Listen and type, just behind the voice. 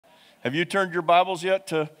Have you turned your Bibles yet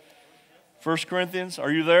to 1 Corinthians?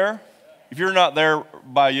 Are you there? If you're not there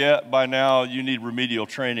by now, you need remedial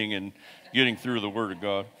training in getting through the Word of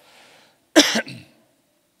God.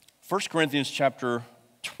 1 Corinthians chapter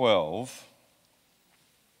 12.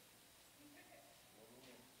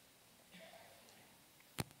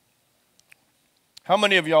 How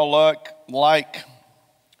many of y'all like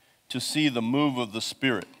to see the move of the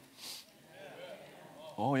Spirit?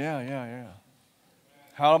 Oh, yeah.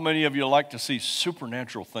 How many of you like to see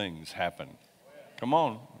supernatural things happen? Come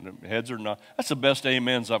on, heads are not. That's the best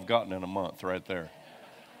amens I've gotten in a month right there.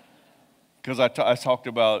 Because I talked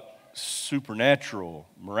about supernatural,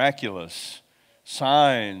 miraculous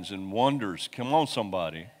signs and wonders. Come on,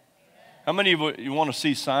 somebody. How many of you want to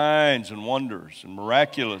see signs and wonders and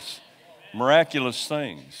miraculous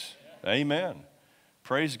things? Amen.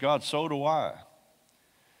 Praise God, so do I.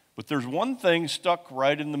 But there's one thing stuck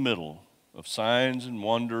right in the middle of signs and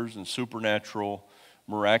wonders and supernatural,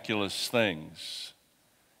 miraculous things.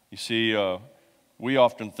 You see, we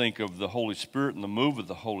often think of the Holy Spirit and the move of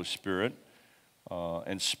the Holy Spirit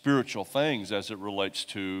and spiritual things as it relates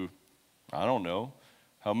to, I don't know,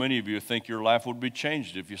 how many of you think your life would be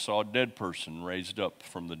changed if you saw a dead person raised up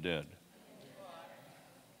from the dead?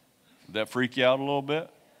 Did that freak you out a little bit?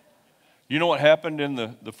 You know what happened in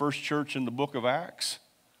the first church in the book of Acts?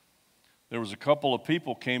 There was a couple of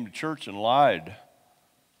people came to church and lied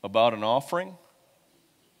about an offering,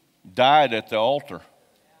 died at the altar.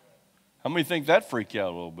 How many think that freaked you out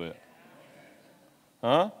a little bit?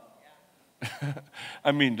 Huh?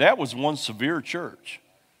 I mean, that was one severe church.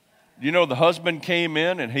 You know, the husband came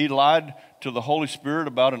in and he lied to the Holy Spirit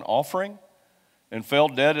about an offering and fell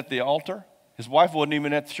dead at the altar. His wife wasn't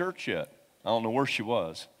even at the church yet. I don't know where she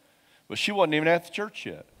was, but she wasn't even at the church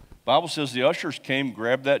yet. The Bible says the ushers came,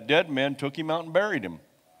 grabbed that dead man, took him out and buried him.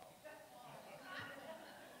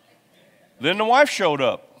 Then the wife showed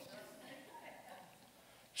up.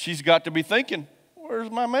 She's got to be thinking,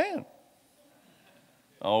 where's my man?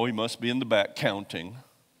 Oh, he must be in the back counting.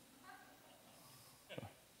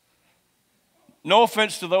 No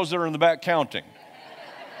offense to those that are in the back counting.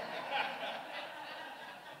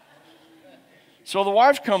 So the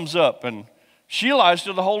wife comes up and she lies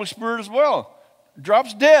to the Holy Spirit as well.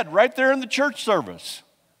 Drops dead right there in the church service.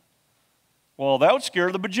 Well, that would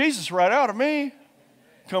scare the bejesus right out of me.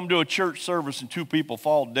 Come to a church service and two people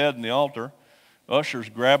fall dead in the altar. Ushers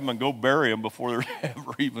grab them and go bury them before they're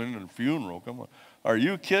ever even in a funeral. Come on. Are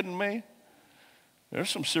you kidding me? There's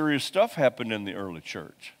some serious stuff happened in the early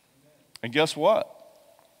church. And guess what?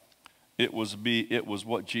 It was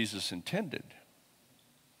what Jesus intended.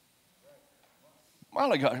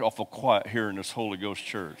 Well, I got awful quiet here in this Holy Ghost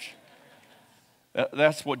church.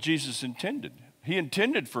 That's what Jesus intended. He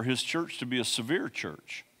intended for his church to be a severe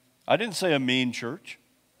church. I didn't say a mean church.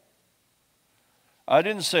 I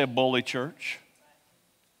didn't say a bully church.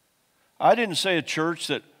 I didn't say a church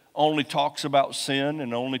that only talks about sin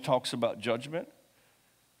and only talks about judgment.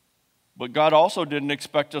 But God also didn't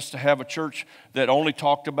expect us to have a church that only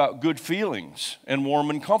talked about good feelings and warm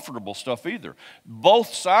and comfortable stuff either.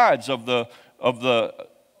 Both sides of the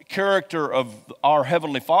character of our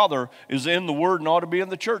Heavenly Father is in the Word and ought to be in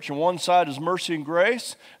the church. And one side is mercy and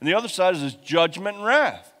grace, and the other side is judgment and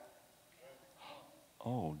wrath.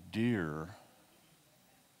 Oh, dear.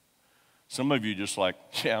 Some of you just like,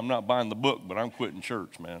 yeah, I'm not buying the book, but I'm quitting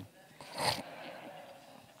church, man.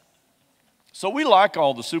 So we like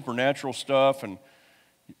all the supernatural stuff, and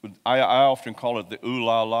I often call it the ooh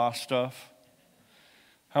la la stuff.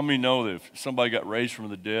 How many know that if somebody got raised from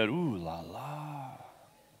the dead, ooh la la?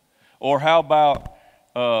 Or how about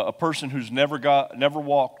a person who's never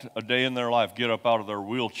walked a day in their life get up out of their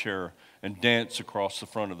wheelchair and dance across the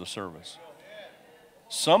front of the service?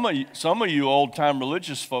 Some of you old-time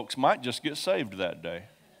religious folks might just get saved that day.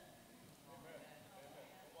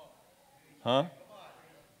 Huh?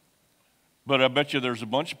 But I bet you there's a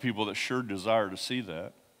bunch of people that sure desire to see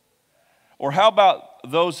that. Or how about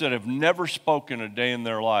those that have never spoken a day in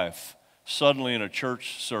their life? Suddenly in a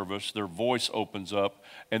church service, their voice opens up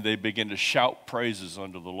and they begin to shout praises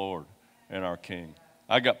unto the Lord and our King.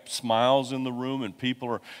 I got smiles in the room and people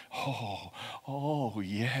are, oh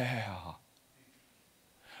yeah.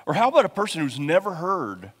 Or how about a person who's never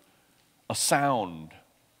heard a sound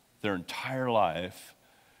their entire life,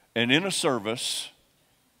 and in a service,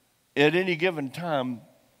 at any given time,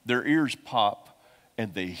 their ears pop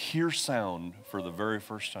and they hear sound for the very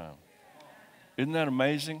first time? Isn't that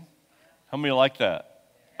amazing? How many like that?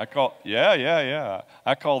 I call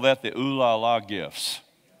that the ooh la la gifts.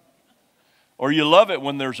 Or you love it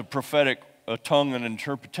when there's a prophetic tongue and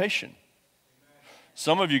interpretation.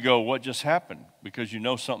 Some of you go, what just happened? Because you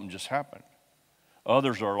know something just happened.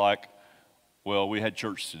 Others are like, well, we had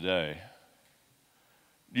church today.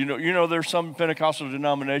 You know, there's some Pentecostal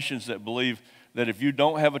denominations that believe that if you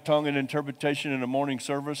don't have a tongue and interpretation in a morning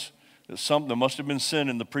service, that there must have been sin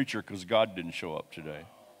in the preacher because God didn't show up today.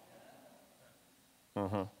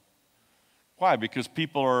 Why? Because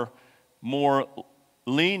people are more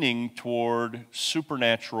leaning toward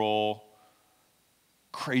supernatural,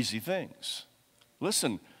 crazy things.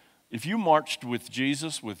 Listen, if you marched with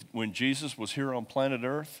Jesus when Jesus was here on planet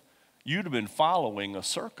Earth, you'd have been following a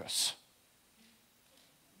circus.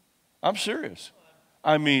 I'm serious.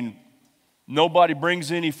 I mean, nobody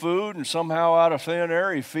brings any food, and somehow out of thin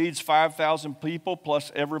air, he feeds 5,000 people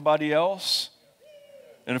plus everybody else.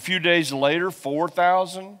 And a few days later,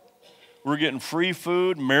 4,000. We're getting free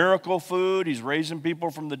food, miracle food. He's raising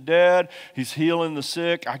people from the dead. He's healing the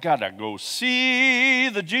sick. I got to go see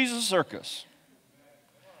the Jesus circus.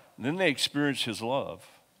 And then they experience his love.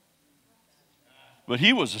 But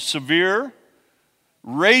he was a severe,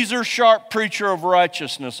 razor-sharp preacher of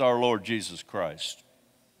righteousness, our Lord Jesus Christ.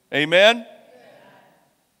 Amen?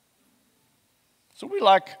 So we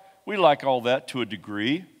like all that to a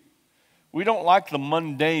degree. We don't like the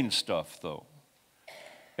mundane stuff, though.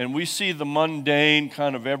 And we see the mundane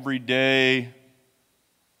kind of everyday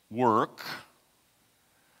work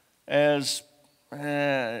as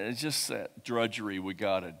just that drudgery we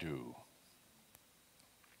got to do.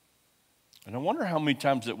 And I wonder how many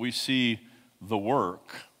times that we see the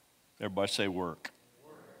work. Everybody say work.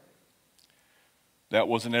 That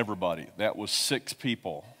wasn't everybody. That was 6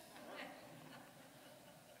 people.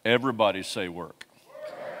 Everybody say work.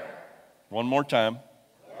 One more time.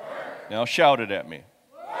 Now shout it at me.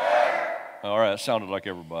 All right, that sounded like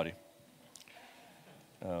everybody.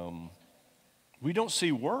 We don't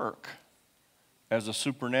see work as a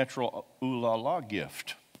supernatural ooh-la-la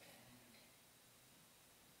gift.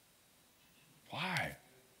 Why?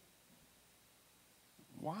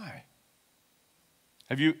 Why?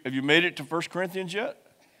 Have you made it to 1 Corinthians yet?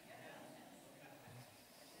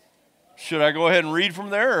 Should I go ahead and read from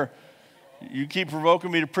there, or you keep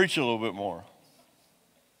provoking me to preach a little bit more?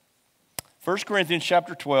 1 Corinthians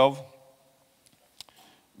chapter 12,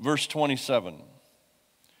 verse 27.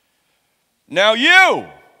 Now you,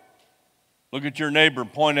 look at your neighbor,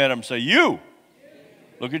 point at him and say, you.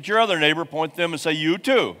 Look at your other neighbor, point at them and say, you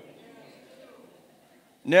too.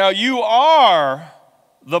 Now you are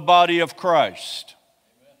the body of Christ.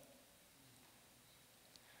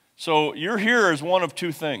 So you're here as one of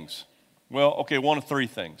 2 things. Well, okay, one of 3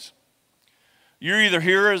 things. You're either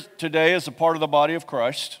here today as a part of the body of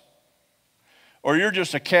Christ, or you're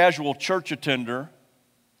just a casual church attender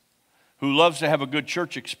who loves to have a good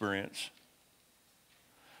church experience,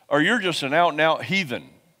 or you're just an out-and-out heathen.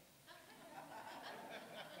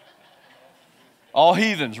 All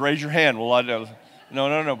heathens, raise your hand.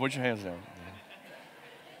 No, put your hands down.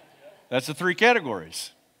 That's the 3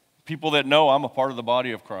 categories. People that know I'm a part of the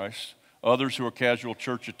body of Christ, others who are casual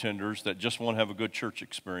church attenders that just want to have a good church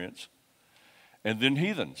experience, and then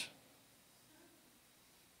heathens.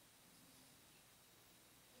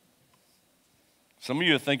 Some of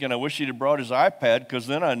you are thinking, I wish he'd have brought his iPad because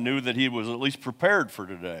then I knew that he was at least prepared for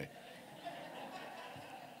today.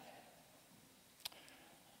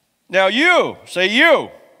 Now you, say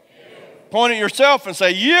you. Point at yourself and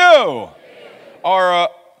say, you are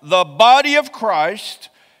the body of Christ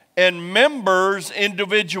and members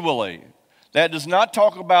individually. That does not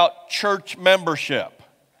talk about church membership.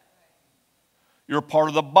 You're a part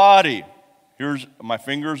of the body. Here's my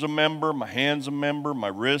finger's a member, my hand's a member, my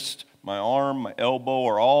wrist, my arm, my elbow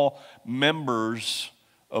are all members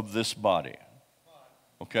of this body.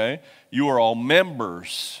 Okay? You are all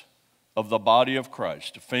members of the body of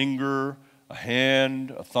Christ. A finger, a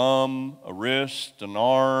hand, a thumb, a wrist, an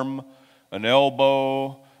arm, an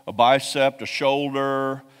elbow, a bicep, a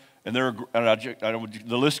shoulder, and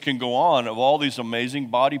the list can go on of all these amazing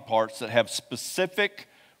body parts that have specific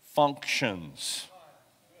functions.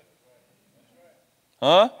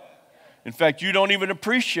 Huh? In fact, you don't even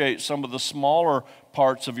appreciate some of the smaller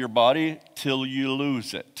parts of your body till you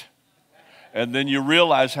lose it. And then you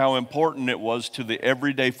realize how important it was to the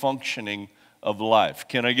everyday functioning of life.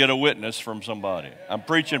 Can I get a witness from somebody? I'm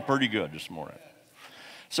preaching pretty good this morning.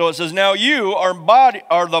 So it says, now you are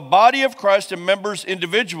the body of Christ and members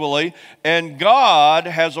individually, and God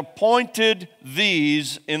has appointed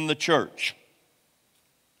these in the church.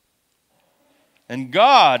 And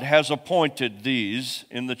God has appointed these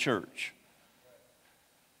in the church.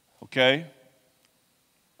 Okay?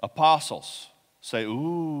 Apostles. Say,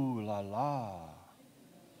 ooh, la, la.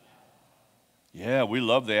 Yeah, we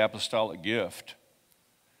love the apostolic gift.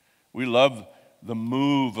 We love the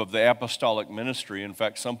move of the apostolic ministry. In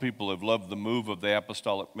fact, some people have loved the move of the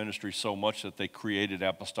apostolic ministry so much that they created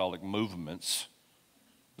apostolic movements.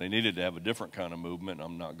 They needed to have a different kind of movement.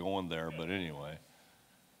 I'm not going there, but anyway.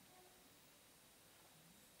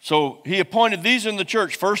 So he appointed these in the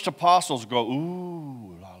church. First apostles go,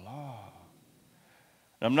 ooh, la la.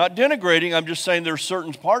 I'm not denigrating. I'm just saying there's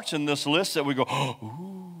certain parts in this list that we go,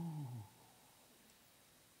 ooh.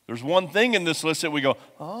 There's one thing in this list that we go,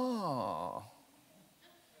 oh.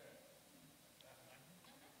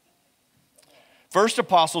 First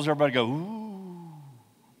apostles, everybody go, ooh.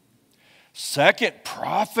 Second,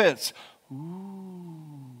 prophets.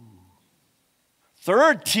 Ooh.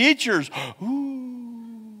 Third, teachers. Ooh.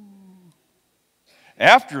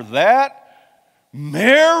 After that,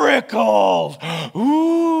 miracles.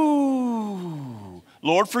 Ooh.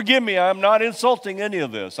 Lord, forgive me. I'm not insulting any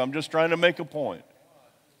of this. I'm just trying to make a point.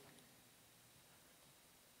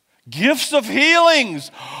 Gifts of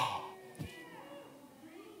healings.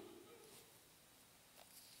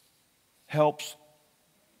 Helps.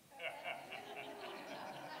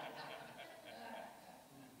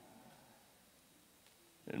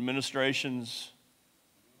 Administrations.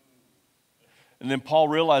 And then Paul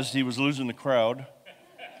realized he was losing the crowd.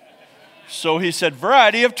 So he said,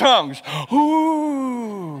 variety of tongues.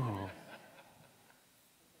 Ooh.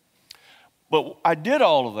 But I did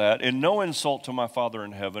all of that, and no insult to my Father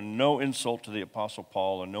in heaven, no insult to the Apostle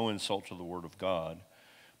Paul, and no insult to the Word of God,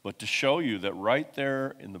 but to show you that right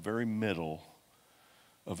there in the very middle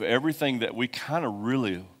of everything that we kind of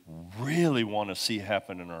really, really want to see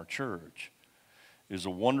happen in our church is a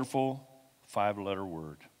wonderful 5-letter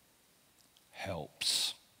word.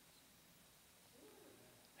 Helps.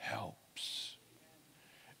 Helps.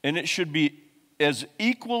 And it should be as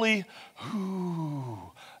equally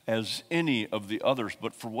as any of the others,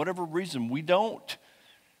 but for whatever reason, we don't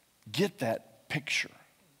get that picture.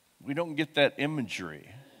 We don't get that imagery.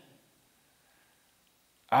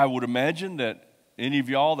 I would imagine that any of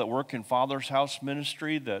y'all that work in Father's House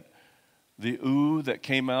ministry, that the ooh that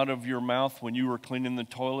came out of your mouth when you were cleaning the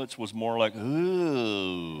toilets was more like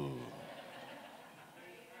ooh.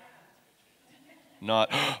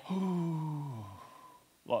 Not, ooh,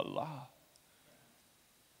 la la.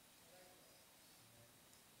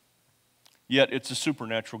 Yet it's a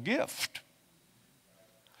supernatural gift.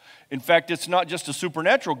 In fact, it's not just a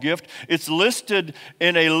supernatural gift. It's listed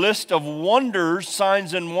in a list of wonders,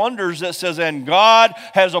 signs and wonders that says, and God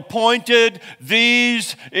has appointed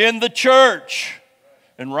these in the church.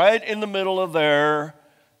 And right in the middle of there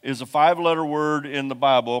is a 5-letter word in the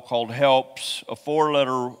Bible called helps, a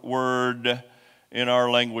 4-letter word in our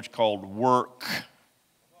language called work.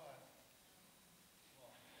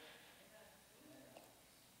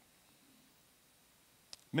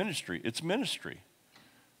 Ministry, it's ministry.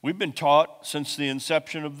 We've been taught since the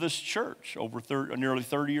inception of this church, nearly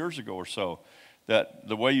 30 years ago or so, that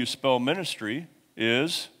the way you spell ministry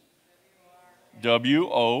is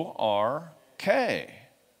W-O-R-K.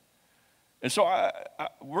 And so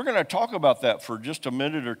we're going to talk about that for just a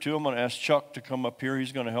minute or two. I'm going to ask Chuck to come up here.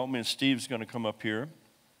 He's going to help me, and Steve's going to come up here.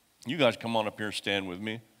 You guys come on up here and stand with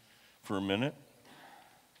me for a minute.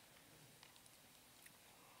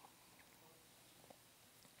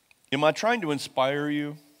 Am I trying to inspire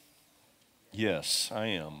you? Yes, I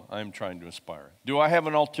am. I'm trying to inspire. Do I have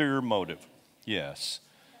an ulterior motive? Yes.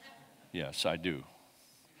 Yes, I do.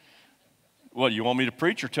 What, you want me to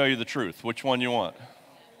preach or tell you the truth? Which one you want?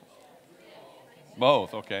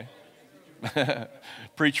 Both, okay.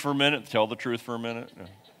 Preach for a minute, tell the truth for a minute.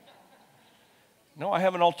 No, I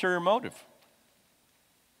have an ulterior motive.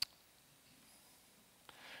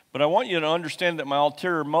 But I want you to understand that my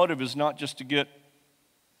ulterior motive is not just to get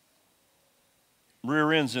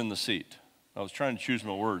rear ends in the seat. I was trying to choose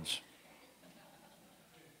my words.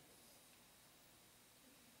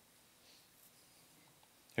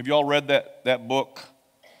 Have you all read that book,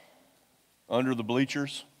 Under the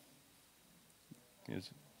Bleachers?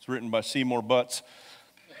 It's written by Seymour Butts.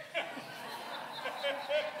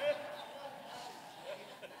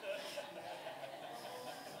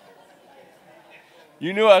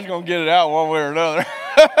 You knew I was going to get it out one way or another.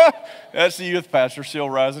 That's the youth pastor still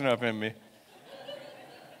rising up in me.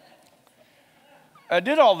 I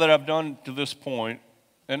did all that I've done to this point,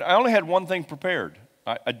 and I only had one thing prepared.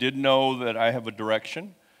 I did know that I have a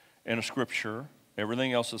direction and a scripture.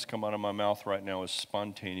 Everything else that's come out of my mouth right now is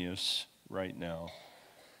spontaneous right now,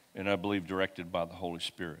 and I believe directed by the Holy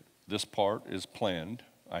Spirit. This part is planned.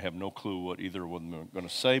 I have no clue what either of them are going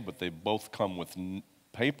to say, but they both come with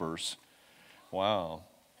papers. Wow,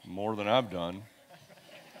 more than I've done.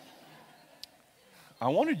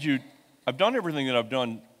 I've done everything that I've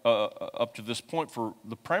done up to this point for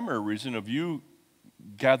the primary reason of you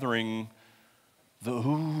gathering the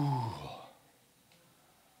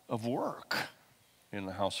of work in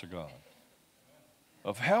the house of God,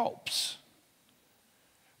 of helps.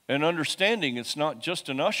 And understanding it's not just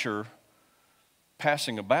an usher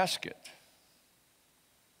passing a basket.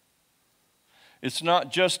 It's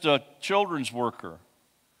not just a children's worker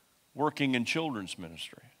working in children's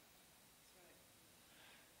ministry.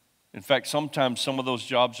 In fact, sometimes some of those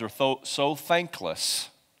jobs are so thankless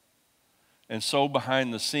and so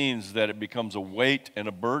behind the scenes that it becomes a weight and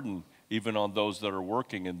a burden even on those that are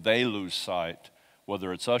working, and they lose sight,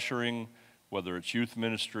 whether it's ushering, whether it's youth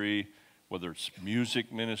ministry, whether it's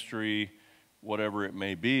music ministry, whatever it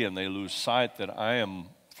may be, and they lose sight that I am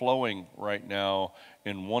flowing right now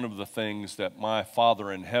in one of the things that my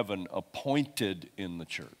Father in heaven appointed in the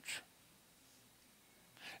church.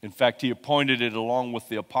 In fact, he appointed it along with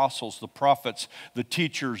the apostles, the prophets, the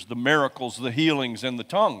teachers, the miracles, the healings, and the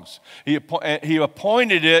tongues. He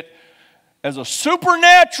appointed it as a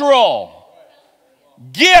supernatural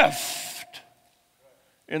gift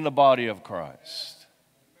in the body of Christ.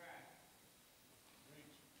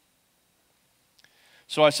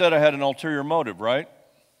 So I said I had an ulterior motive, right?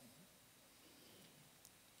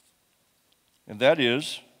 And that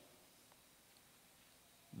is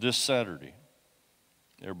this Saturday.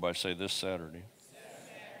 Everybody say this Saturday.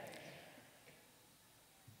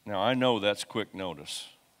 Now, I know that's quick notice.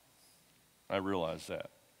 I realize that.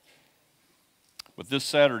 But this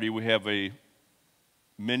Saturday, we have a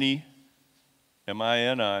mini,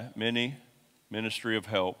 M-I-N-I, mini Ministry of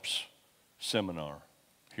Helps seminar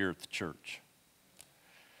here at the church.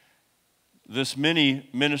 This mini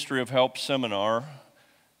Ministry of Helps seminar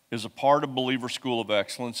is a part of Believer School of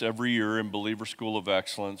Excellence. Every year in Believer School of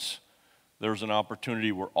Excellence, there's an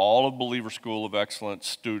opportunity where all of Believer School of Excellence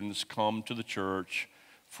students come to the church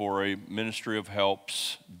for a Ministry of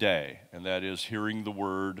Helps day, and that is hearing the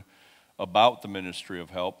word about the Ministry of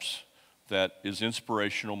Helps that is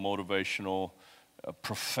inspirational, motivational,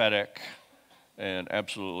 prophetic, and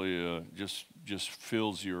absolutely just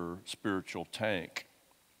fills your spiritual tank.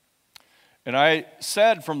 And I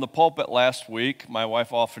said from the pulpit last week, my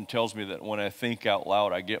wife often tells me that when I think out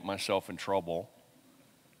loud, I get myself in trouble.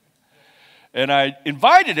 And I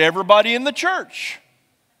invited everybody in the church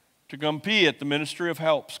to come be at the Ministry of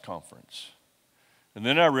Helps conference. And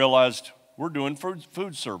then I realized we're doing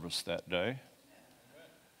food service that day.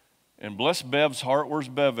 And bless Bev's heart, where's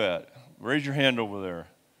Bev at? Raise your hand over there.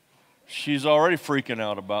 She's already freaking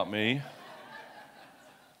out about me.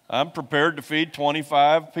 I'm prepared to feed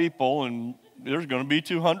 25 people, and there's going to be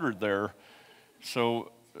 200 there.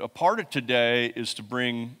 So a part of today is to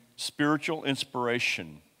bring spiritual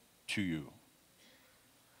inspiration to you,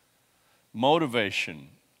 motivation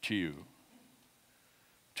to you,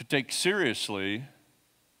 to take seriously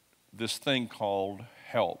this thing called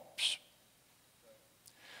helps.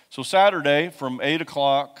 So Saturday from 8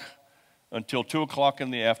 o'clock until 2 o'clock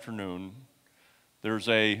in the afternoon, there's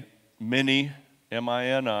a mini,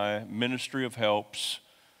 M-I-N-I, Ministry of Helps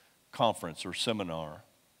conference or seminar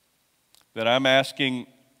that I'm asking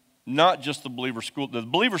not just the Believer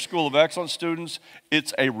School of Excellence students,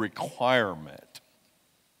 it's a requirement.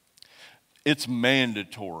 It's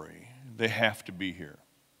mandatory. They have to be here.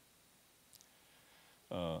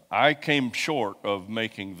 I came short of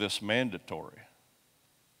making this mandatory.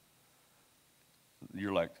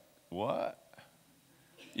 You're like, what?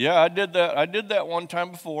 Yeah, I did that. I did that one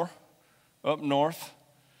time before up north.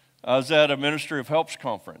 I was at a Ministry of Helps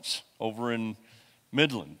conference over in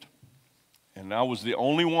Midland. And I was the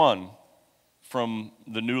only one from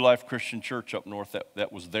the New Life Christian Church up north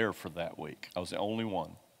that was there for that week. I was the only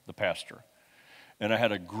one, the pastor. And I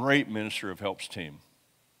had a great Ministry of Helps team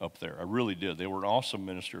up there. I really did. They were an awesome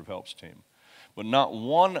Ministry of Helps team. But not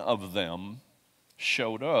one of them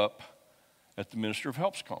showed up at the Ministry of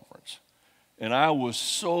Helps conference. And I was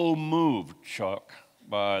so moved, Chuck,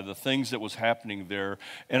 by the things that was happening there.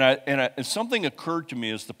 And something occurred to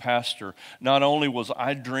me as the pastor. Not only was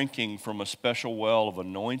I drinking from a special well of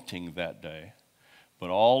anointing that day, but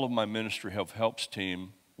all of my Ministry of Helps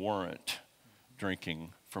team weren't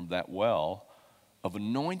drinking from that well of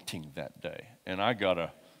anointing that day. And I got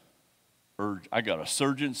a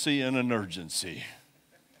surgency and an urgency.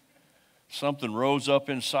 Something rose up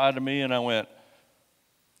inside of me, and I went,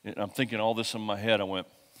 and I'm thinking all this in my head. I went,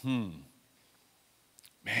 man,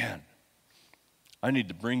 I need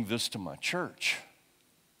to bring this to my church.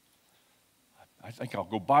 I think I'll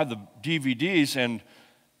go buy the DVDs, and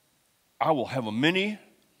I will have a mini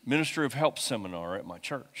Ministry of Help seminar at my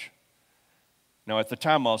church. Now, at the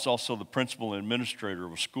time, I was also the principal and administrator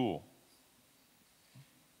of a school.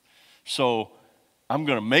 So I'm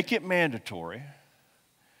going to make it mandatory.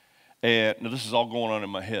 And now this is all going on in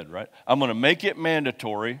my head, right? I'm going to make it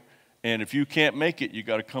mandatory. And if you can't make it, you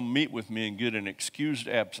got to come meet with me and get an excused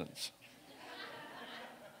absence.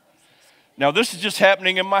 Now, this is just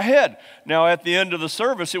happening in my head. Now, at the end of the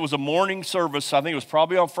service, it was a morning service. I think it was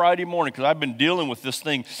probably on Friday morning because I've been dealing with this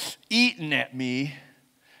thing eating at me.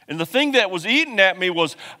 And the thing that was eating at me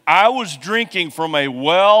was I was drinking from a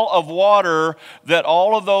well of water that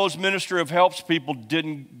all of those Ministry of Helps people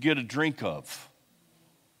didn't get a drink of.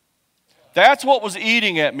 That's what was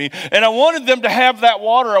eating at me. And I wanted them to have that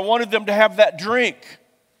water. I wanted them to have that drink.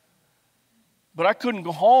 But I couldn't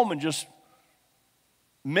go home and just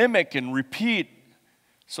mimic and repeat.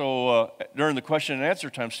 So during the question and answer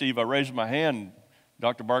time, Steve, I raised my hand.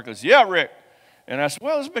 Dr. Barkley said, yeah, Rick. And I said,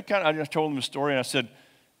 well, it's been kind of, I just told him the story. And I said,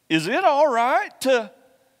 is it all right to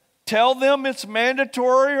tell them it's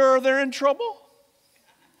mandatory or they're in trouble?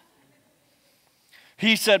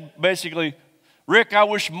 He said, basically, Rick, I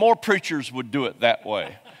wish more preachers would do it that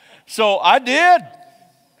way. So I did.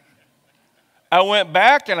 I went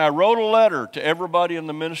back and I wrote a letter to everybody in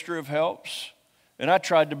the Ministry of Helps. And I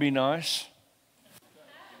tried to be nice.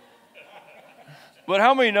 But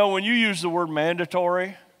how many know when you use the word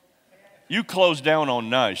mandatory, you close down on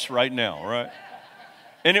nice right now, right?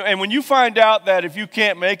 And when you find out that if you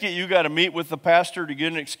can't make it, you got to meet with the pastor to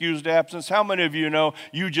get an excused absence, how many of you know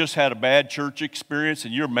you just had a bad church experience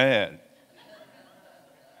and you're mad?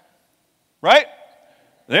 Right?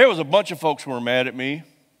 There was a bunch of folks who were mad at me.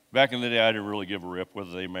 Back in the day, I didn't really give a rip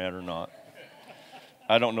whether they mad or not.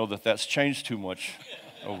 I don't know that that's changed too much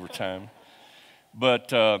over time. But,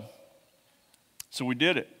 so we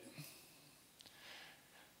did it.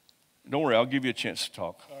 Don't worry, I'll give you a chance to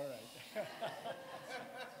talk. All right.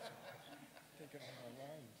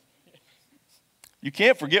 You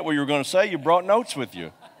can't forget what you were going to say. You brought notes with you.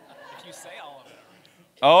 If you say all of it.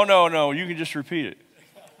 Oh, no, you can just repeat it.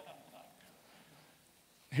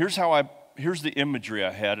 Here's the imagery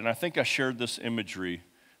I had, and I think I shared this imagery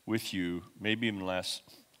with you, maybe even last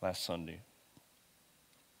Sunday.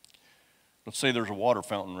 Let's say there's a water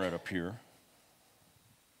fountain right up here.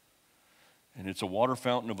 And it's a water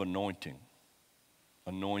fountain of anointing.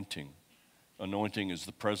 Anointing. Anointing is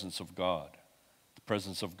the presence of God. The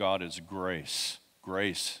presence of God is grace.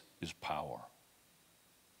 Grace is power.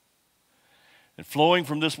 And flowing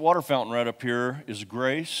from this water fountain right up here is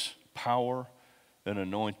grace, power, and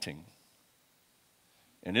anointing.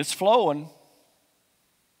 And it's flowing.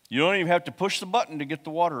 You don't even have to push the button to get the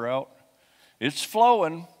water out. It's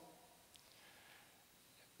flowing.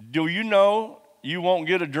 Do you know you won't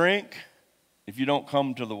get a drink if you don't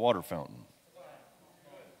come to the water fountain?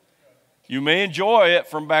 You may enjoy it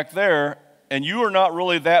from back there, and you are not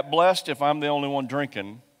really that blessed if I'm the only one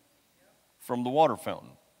drinking from the water fountain.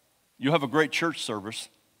 You have a great church service,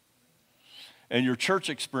 and your church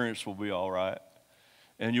experience will be all right,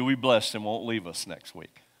 and you'll be blessed and won't leave us next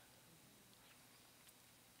week.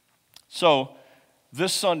 So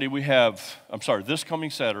this coming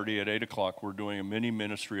Saturday at 8 o'clock, we're doing a mini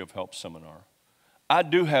Ministry of Help seminar. I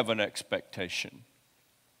do have an expectation.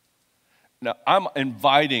 Now, I'm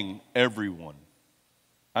inviting everyone.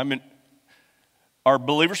 Our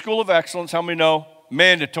Believer School of Excellence, how many know?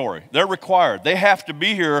 Mandatory. They're required. They have to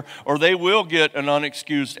be here or they will get an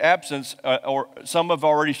unexcused absence. Or some have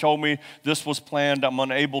already told me this was planned. I'm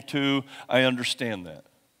unable to. I understand that.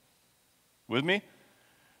 With me?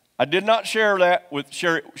 I did not share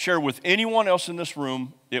with anyone else in this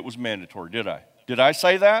room it was mandatory, did I? Did I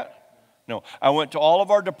say that? No. I went to all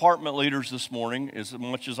of our department leaders this morning, as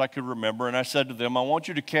much as I could remember, and I said to them, I want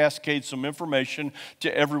you to cascade some information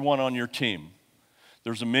to everyone on your team.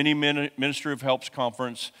 There's a mini Ministry of Helps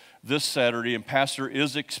conference this Saturday, and Pastor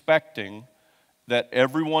is expecting that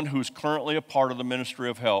everyone who's currently a part of the Ministry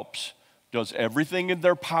of Helps does everything in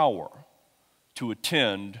their power to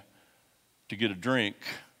attend to get a drink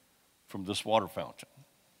from this water fountain.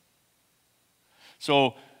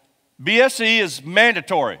 So BSE is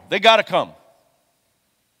mandatory. They got to come.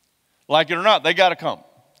 Like it or not, they got to come.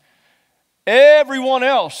 Everyone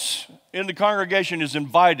else in the congregation is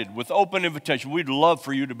invited with open invitation. We'd love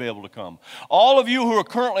for you to be able to come. All of you who are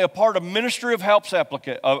currently a part of Ministry of Helps,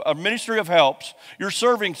 Ministry of Helps, you're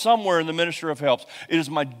serving somewhere in the Ministry of Helps. It is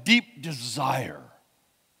my deep desire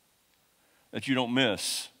that you don't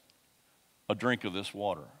miss a drink of this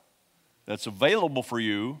water that's available for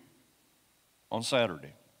you on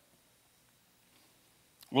Saturday.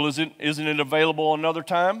 Well, isn't it available another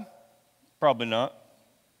time? Probably not.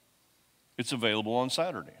 It's available on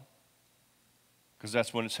Saturday because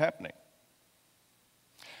that's when it's happening.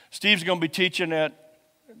 Steve's going to be teaching at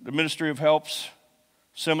the Ministry of Helps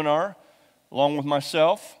seminar along with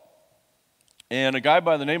myself and a guy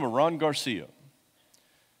by the name of Ron Garcia.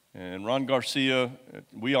 And Ron Garcia,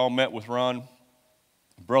 we all met with Ron,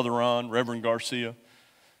 Brother Ron, Reverend Garcia,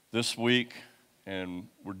 this week, and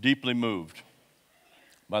we're deeply moved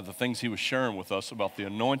by the things he was sharing with us about the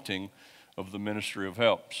anointing of the ministry of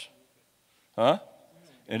helps. Huh?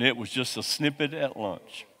 And it was just a snippet at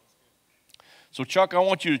lunch. So Chuck, I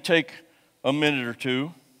want you to take a minute or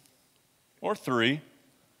two, or 3,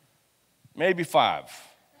 maybe 5.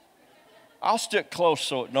 I'll stick close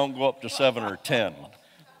so it don't go up to 7 or 10.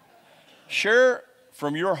 Share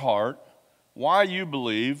from your heart why you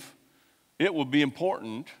believe it will be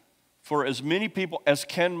important for as many people as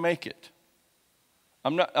can make it.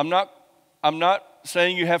 I'm not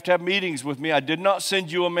saying you have to have meetings with me. I did not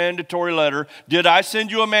send you a mandatory letter. Did I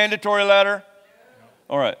send you a mandatory letter?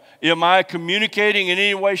 All right. Am I communicating in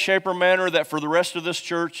any way, shape, or manner that for the rest of this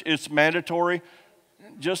church it's mandatory?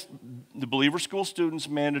 Just the Believer School students,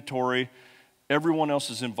 mandatory. Everyone else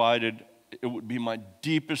is invited. It would be my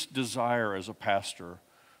deepest desire as a pastor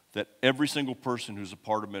that every single person who's a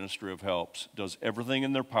part of Ministry of Helps does everything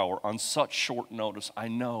in their power on such short notice. I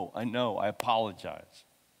know, I apologize.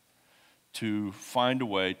 To find a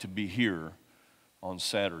way to be here on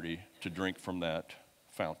Saturday to drink from that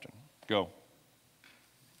fountain. Go.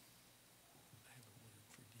 I have a word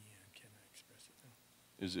for Deanne. Can I express it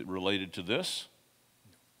now? Is it related to this?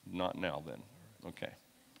 No. Not now then. Okay.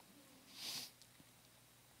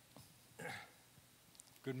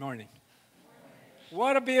 Good morning.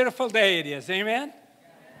 What a beautiful day it is. Amen?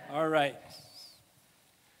 All right.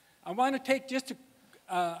 I want to take just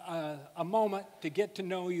a moment to get to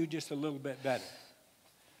know you just a little bit better.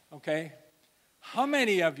 Okay? How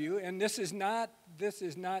many of you, and this is not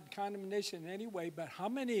condemnation in any way, but how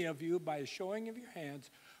many of you, by a showing of your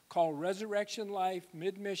hands, call Resurrection Life,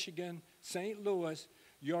 Mid-Michigan, St. Louis,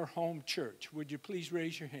 your home church? Would you please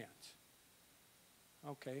raise your hands?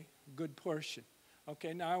 Okay, good portion.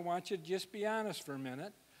 Okay, now I want you to just be honest for a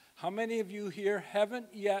minute. How many of you here haven't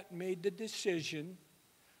yet made the decision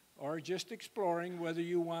or just exploring whether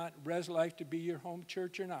you want Res Life to be your home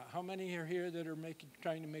church or not? How many are here that are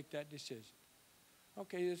trying to make that decision?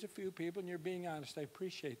 Okay, there's a few people, and you're being honest. I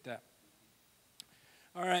appreciate that.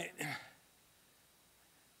 All right.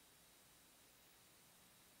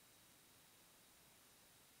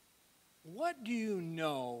 What do you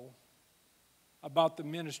know about the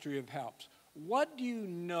ministry of helps? What do you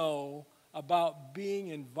know about being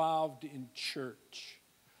involved in church?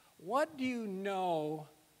 What do you know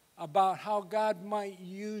about how God might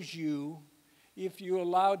use you if you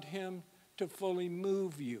allowed him to fully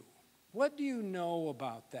move you? What do you know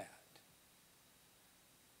about that?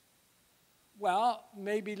 Well,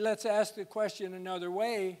 maybe let's ask the question another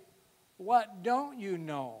way. What don't you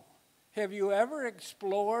know? Have you ever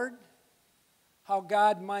explored how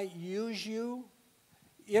God might use you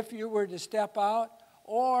if you were to step out?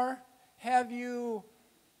 Or have you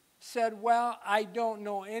said, well, I don't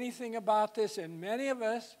know anything about this, and many of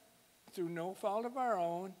us, through no fault of our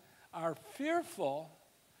own, are fearful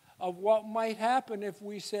of what might happen if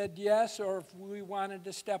we said yes or if we wanted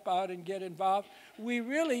to step out and get involved. We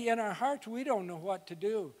really, in our hearts, we don't know what to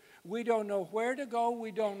do. We don't know where to go.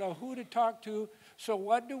 We don't know who to talk to. So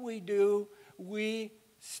what do? We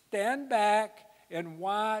stand back and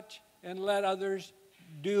watch and let others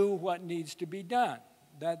do what needs to be done.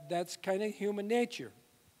 That's kind of human nature.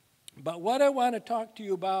 But what I want to talk to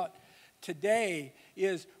you about today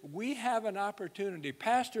is we have an opportunity.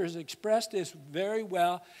 Pastor has expressed this very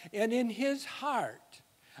well, and in his heart,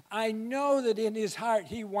 I know that in his heart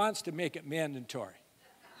he wants to make it mandatory.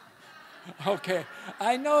 Okay,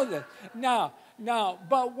 I know that. Now,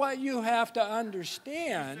 but what you have to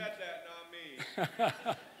understand... You said that, not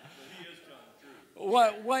me. He is telling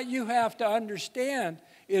the truth. What you have to understand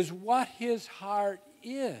is what his heart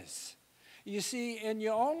is. You see, and you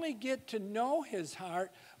only get to know his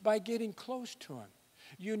heart by getting close to him.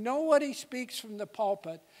 You know what he speaks from the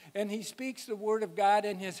pulpit, and he speaks the word of God,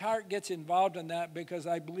 and his heart gets involved in that because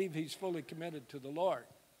I believe he's fully committed to the Lord.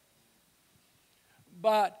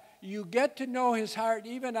 But you get to know his heart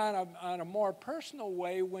even on a more personal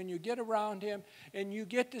way when you get around him and you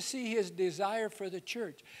get to see his desire for the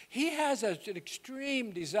church. He has an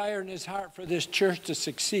extreme desire in his heart for this church to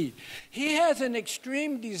succeed. He has an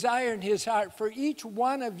extreme desire in his heart for each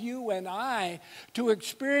one of you and I to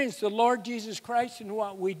experience the Lord Jesus Christ in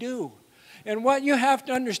what we do. And what you have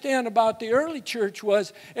to understand about the early church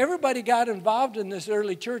was everybody got involved in this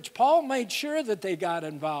early church. Paul made sure that they got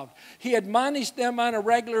involved. He admonished them on a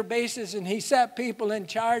regular basis, and he set people in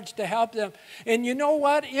charge to help them. And you know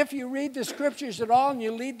what? If you read the scriptures at all and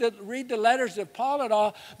you read the letters of Paul at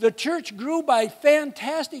all, the church grew by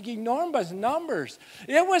fantastic, enormous numbers.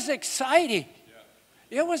 It was exciting.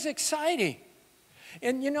 It was exciting.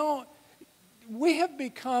 And you know, we have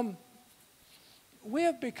become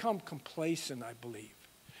complacent, I believe.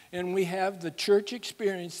 And we have the church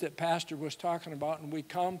experience that Pastor was talking about, and we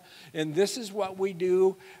come, and this is what we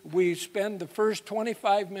do. We spend the first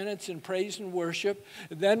 25 minutes in praise and worship.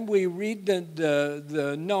 Then we read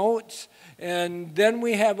the notes, and then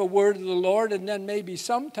we have a word of the Lord, and then maybe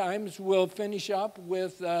sometimes we'll finish up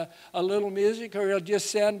with a little music, or he'll just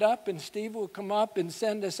stand up, and Steve will come up and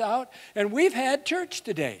send us out. And we've had church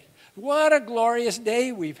today. What a glorious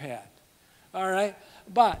day we've had. All right?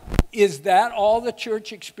 But is that all the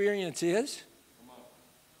church experience is?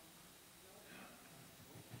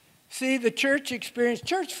 See, the church experience,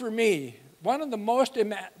 church for me, one of the most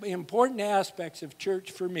important aspects of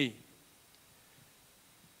church for me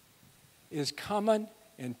is coming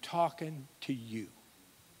and talking to you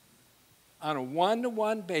on a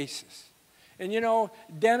one-to-one basis. And you know,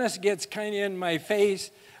 Dennis gets kind of in my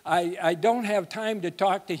face. I don't have time to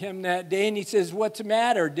talk to him that day, and he says, "What's the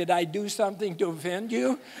matter? Did I do something to offend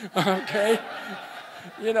you?" Okay?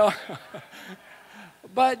 You know.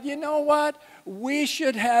 But you know what? We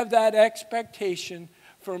should have that expectation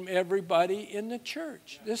from everybody in the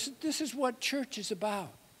church. This is what church is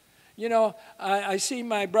about. You know, I see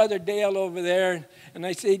my brother Dale over there, and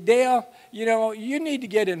I say, "Dale, you know, you need to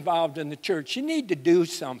get involved in the church. You need to do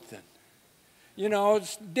something. You know,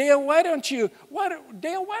 Dale, why don't you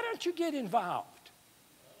get involved?"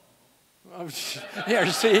 Here,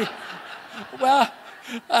 see? Well,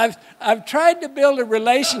 I've tried to build a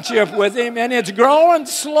relationship with him, and it's growing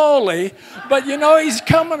slowly, but you know, he's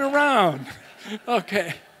coming around.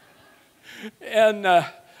 Okay. And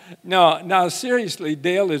no, seriously,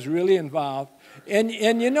 Dale is really involved. And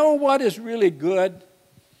you know what is really good?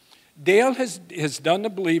 Dale has done the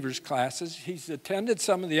believers classes. He's attended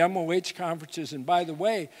some of the MOH conferences. And by the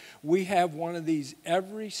way, we have one of these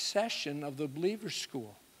every session of the believers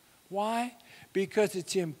school. Why? Because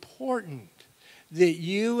it's important that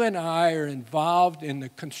you and I are involved in the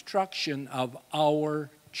construction of our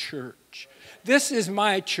church. This is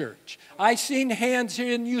my church. I seen hands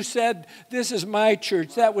here and you said, "This is my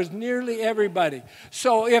church." That was nearly everybody.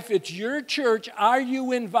 So if it's your church, are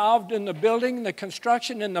you involved in the building, the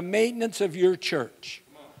construction, and the maintenance of your church?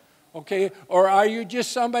 Okay? Or are you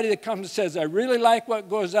just somebody that comes and says, "I really like what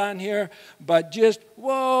goes on here, but just,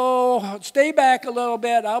 whoa, stay back a little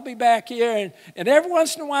bit. I'll be back here." And every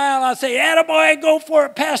once in a while I'll say, "Attaboy, go for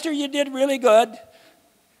it, Pastor, you did really good."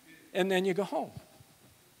 And then you go home.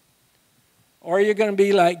 Or you're going to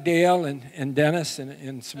be like Dale and Dennis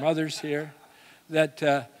and some others here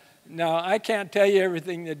that, now I can't tell you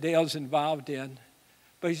everything that Dale's involved in,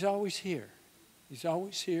 but he's always here. He's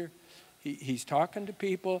always here. He's talking to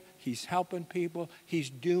people. He's helping people.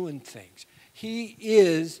 He's doing things. He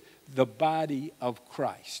is the body of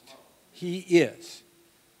Christ. He is.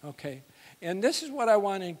 Okay? And this is what I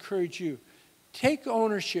want to encourage you. Take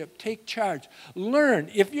ownership. Take charge.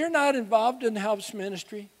 Learn. If you're not involved in the Helps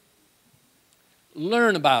Ministry,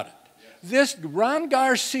 learn about it. This Ron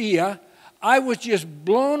Garcia, I was just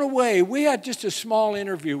blown away. We had just a small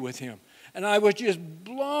interview with him, and I was just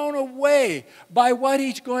blown away by what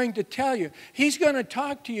he's going to tell you. He's going to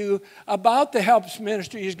talk to you about the Helps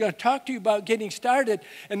Ministry. He's going to talk to you about getting started,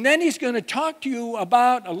 and then he's going to talk to you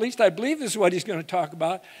about, at least I believe this is what he's going to talk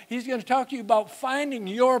about, he's going to talk to you about finding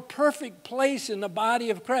your perfect place in the body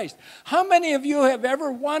of Christ. How many of you have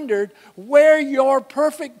ever wondered where your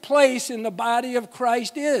perfect place in the body of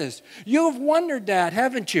Christ is? You've wondered that,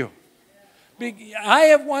 haven't you? I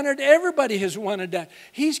have wondered, everybody has wondered that.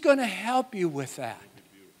 He's going to help you with that.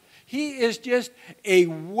 He is just a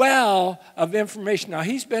well of information. Now,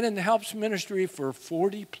 he's been in the Helps Ministry for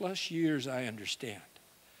 40 plus years, I understand.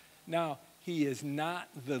 Now, he is not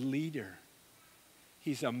the leader.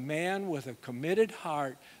 He's a man with a committed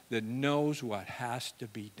heart that knows what has to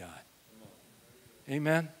be done.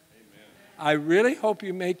 Amen? I really hope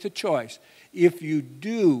you make the choice. If you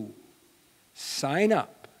do, sign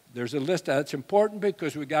up. There's a list that's important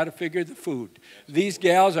because we got to figure the food. These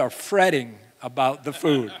gals are fretting about the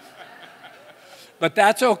food. But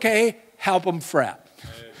that's okay. Help them fret.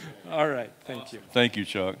 All right. Thank you. Thank you,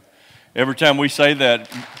 Chuck. Every time we say that,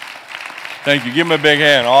 thank you. Give him a big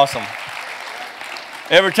hand. Awesome.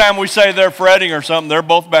 Every time we say they're fretting or something, they're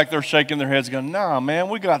both back there shaking their heads going, nah, man,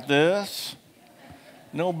 we got this.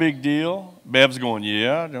 No big deal. Bev's going,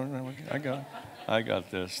 yeah, I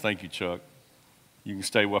got this. Thank you, Chuck. You can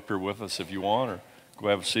stay up here with us if you want, or go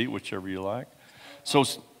have a seat, whichever you like. So,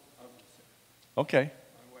 okay.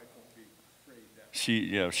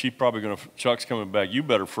 She's probably going to, Chuck's coming back. You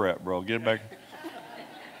better fret, bro. Get back.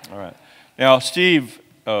 All right. Now, Steve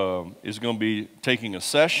is going to be taking a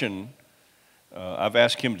session. I've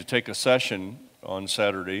asked him to take a session on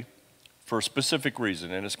Saturday for a specific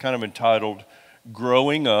reason, and it's kind of entitled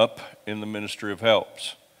Growing Up in the Ministry of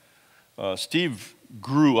Helps. Steve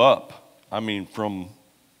grew up, from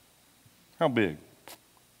how big?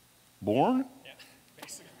 Born? Yeah,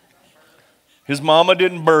 basically. His mama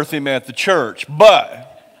didn't birth him at the church,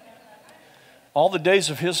 but all the days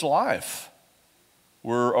of his life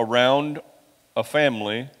were around a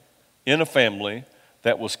family, in a family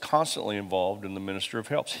that was constantly involved in the ministry of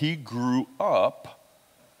helps. He grew up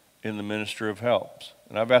in the ministry of helps.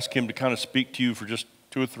 And I've asked him to kind of speak to you for just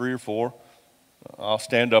 2 or 3 or 4. I'll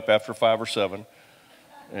stand up after 5 or 7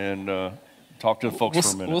 and talk to the folks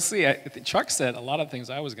for a minute. We'll see. Chuck said a lot of things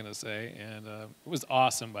I was going to say, and it was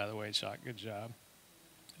awesome, by the way, Chuck. Good job.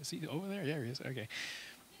 Is he over there? Yeah, he is. Okay.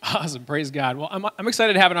 Awesome. Praise God. Well, I'm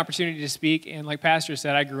excited to have an opportunity to speak. And like Pastor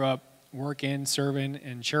said, I grew up working, serving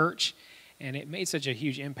in church, and it made such a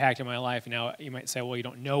huge impact in my life. Now, you might say, well, you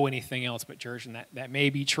don't know anything else but church, and that may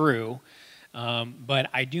be true. But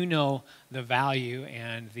I do know the value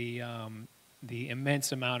and the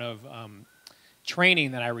immense amount of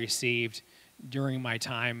training that I received during my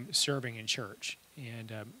time serving in church.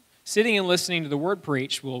 And sitting and listening to the word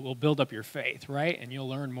preached will build up your faith, right? And you'll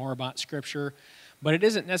learn more about Scripture. But it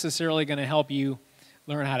isn't necessarily going to help you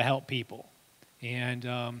learn how to help people.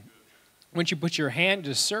 And once you put your hand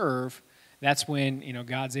to serve, that's when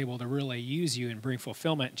God's able to really use you and bring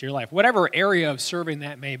fulfillment to your life. Whatever area of serving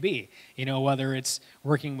that may be, whether it's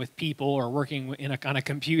working with people or working on a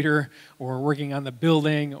computer or working on the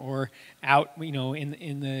building or out,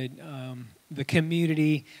 in the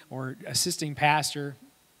community or assisting pastor,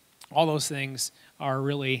 all those things are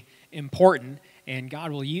really important, and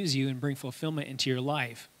God will use you and bring fulfillment into your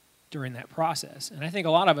life during that process. And I think a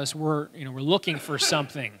lot of us we're looking for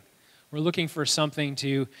something. We're looking for something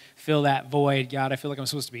to fill that void. God, I feel like I'm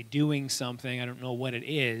supposed to be doing something. I don't know what it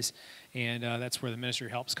is. And that's where the ministry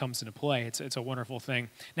of helps comes into play. It's a wonderful thing.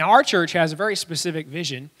 Now, our church has a very specific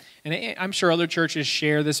vision. And I'm sure other churches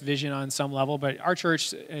share this vision on some level. But our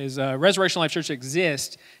church, Resurrection Life Church,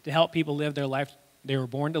 exists to help people live their life they were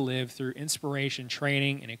born to live through inspiration,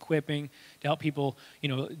 training, and equipping to help people,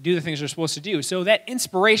 do the things they're supposed to do. So that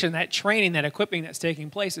inspiration, that training, that equipping that's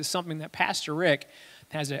taking place is something that Pastor Rick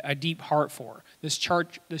has a deep heart for. This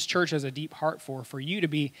church has a deep heart for you to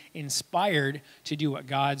be inspired to do what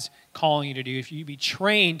God's calling you to do. If you be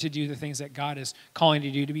trained to do the things that God is calling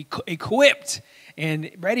you to be equipped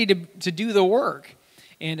and ready to do the work.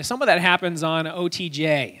 And some of that happens on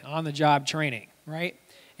OTJ, on-the-job training, right?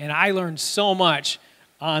 And I learned so much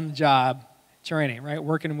on-the-job training, right?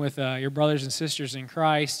 Working with your brothers and sisters in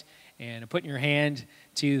Christ and putting your hand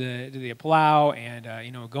to the plow and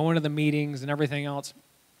going to the meetings and everything else.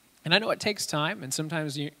 And I know it takes time, and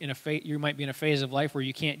sometimes you might be in a phase of life where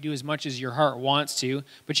you can't do as much as your heart wants to,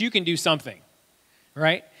 but you can do something,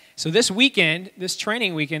 right? So this weekend, this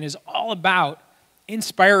training weekend, is all about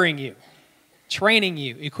inspiring you, training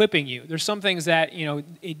you, equipping you. There's some things that,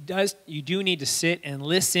 you do need to sit and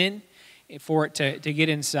listen for it to get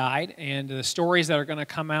inside. And the stories that are going to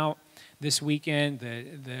come out this weekend,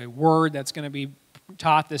 the word that's going to be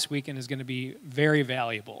taught this weekend is going to be very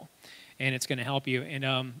valuable. And it's going to help you. And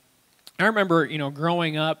I remember,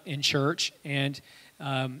 growing up in church, and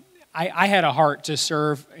I had a heart to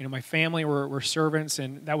serve. My family were servants,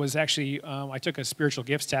 and that was actually, I took a spiritual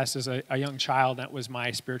gifts test as a young child. That was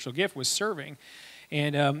my spiritual gift, was serving.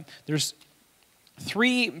 And there's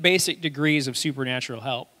 3 basic degrees of supernatural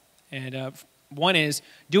help. And one is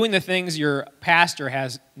doing the things your pastor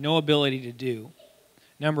has no ability to do.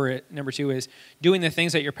 Number 2 is doing the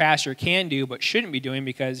things that your pastor can do but shouldn't be doing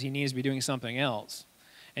because he needs to be doing something else.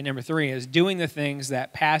 And number 3 is doing the things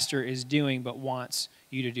that pastor is doing but wants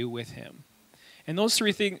you to do with him. And those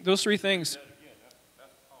three things.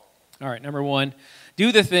 All right, number 1,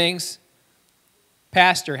 do the things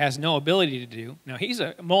pastor has no ability to do. Now, he's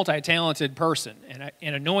a multi-talented person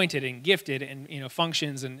and anointed and gifted and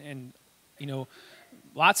functions and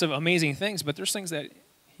lots of amazing things, but there's things that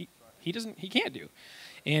he can't do.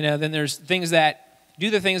 And then there's things that do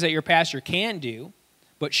the things that your pastor can do,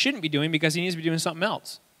 but shouldn't be doing because he needs to be doing something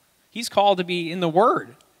else. He's called to be in the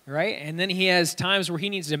Word right? And then he has times where he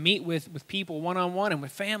needs to meet with people one-on-one and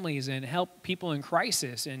with families and help people in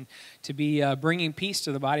crisis and to be bringing peace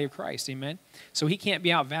to the body of Christ, amen? So he can't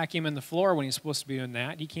be out vacuuming the floor when he's supposed to be doing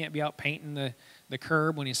that. He can't be out painting the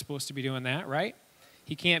curb when he's supposed to be doing that, right?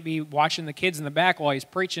 He can't be watching the kids in the back while he's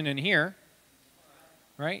preaching in here,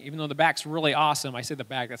 right? Even though the back's really awesome. I say the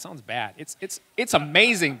back, that sounds bad. It's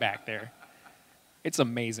amazing back there. It's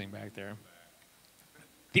amazing back there.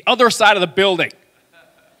 The other side of the building.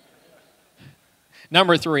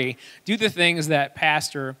 Number 3, do the things that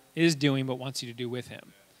pastor is doing but wants you to do with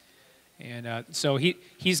him. And so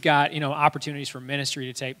he's got, opportunities for ministry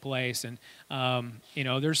to take place. And,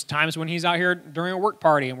 there's times when he's out here during a work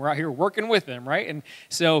party and we're out here working with him, right? And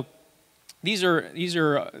so these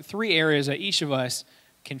are 3 areas that each of us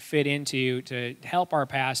can fit into to help our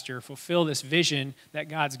pastor fulfill this vision that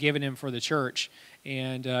God's given him for the church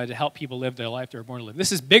and to help people live their life they're born to live.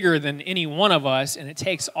 This is bigger than any one of us, and it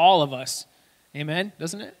takes all of us. Amen?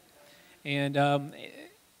 Doesn't it? And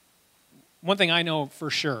one thing I know for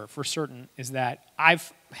sure, for certain, is that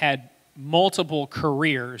I've had multiple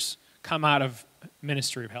careers come out of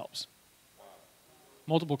Ministry of Helps.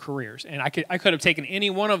 Multiple careers. And I could have taken any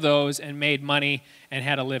one of those and made money and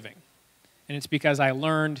had a living. And it's because I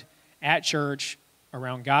learned at church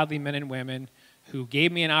around godly men and women who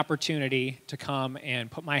gave me an opportunity to come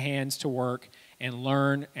and put my hands to work and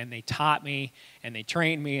learn, and they taught me, and they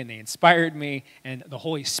trained me, and they inspired me, and the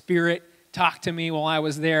Holy Spirit talked to me while I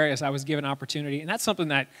was there as I was given opportunity. And that's something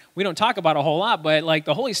that we don't talk about a whole lot, but like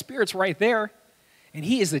the Holy Spirit's right there, and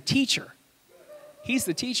he is the teacher. He's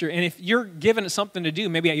the teacher. And if you're given something to do,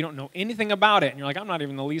 maybe you don't know anything about it, and you're like, I'm not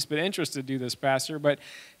even the least bit interested to do this, Pastor, but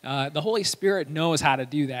the Holy Spirit knows how to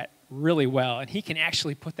do that really well, and he can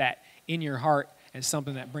actually put that in your heart as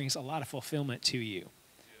something that brings a lot of fulfillment to you.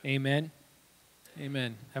 Amen.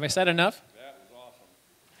 Amen. Have I said enough? That was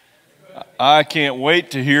awesome. I can't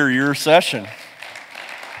wait to hear your session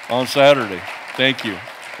on Saturday. Thank you.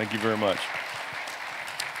 Thank you very much.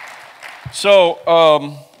 So,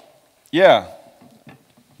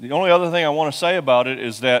 the only other thing I want to say about it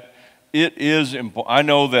is that it is important. I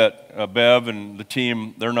know that Bev and the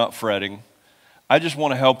team, they're not fretting. I just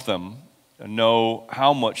want to help them know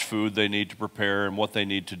how much food they need to prepare and what they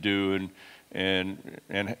need to do.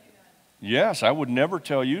 And yes, I would never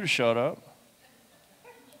tell you to shut up.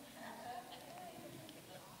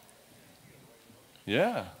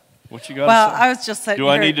 Yeah. What you got to say? Well, I was just sitting Do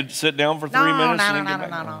here. I need to sit down for 3 minutes?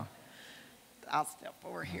 No. I'll step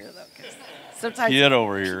over here, though, because sometimes... Get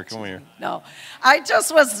over here. Come here. No. I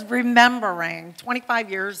just was remembering 25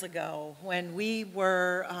 years ago when we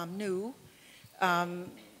were new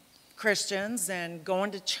Christians and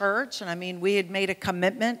going to church. And, I mean, we had made a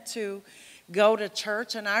commitment to go to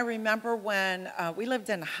church. And I remember when we lived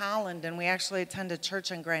in Holland, and we actually attended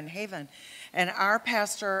church in Grand Haven. And our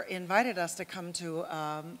pastor invited us to come to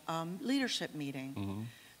a leadership meeting. Mm-hmm.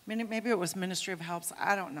 Maybe it was Ministry of Helps.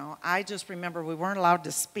 I don't know. I just remember we weren't allowed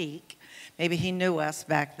to speak. Maybe he knew us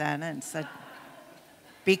back then and said,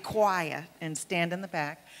 be quiet and stand in the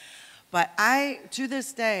back. But to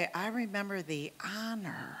this day, I remember the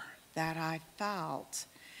honor that I felt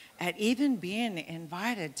at even being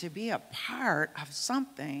invited to be a part of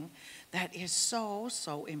something that is so,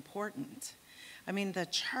 so important. I mean, the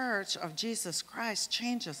Church of Jesus Christ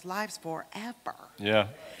changes lives forever. Yeah.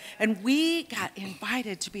 And we got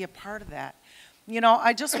invited to be a part of that. You know,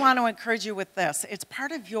 I just want to encourage you with this. It's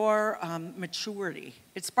part of your maturity.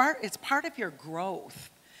 It's part of your growth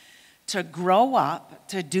to grow up,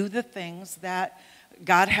 to do the things that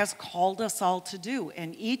God has called us all to do.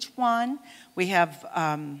 And each one, we have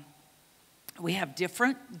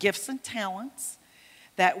different gifts and talents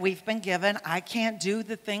that we've been given. I can't do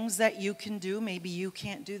the things that you can do. Maybe you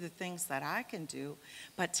can't do the things that I can do.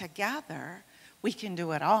 But together, we can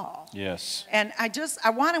do it all. Yes. And I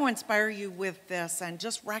want to inspire you with this and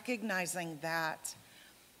just recognizing that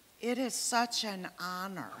it is such an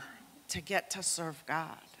honor to get to serve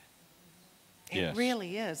God. It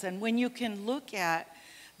really is. And when you can look at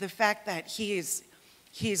the fact that He's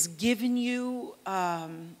given you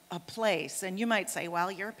a place, and you might say,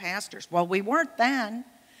 well, you're pastors. Well, we weren't then.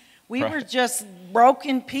 We were just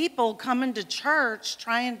broken people coming to church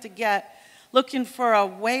trying to looking for a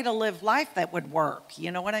way to live life that would work.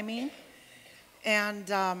 You know what I mean? And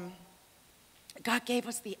God gave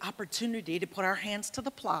us the opportunity to put our hands to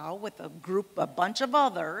the plow with a bunch of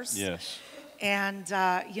others. Yes. And,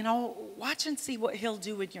 watch and see what He'll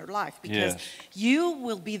do in your life, because you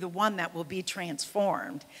will be the one that will be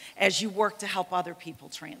transformed as you work to help other people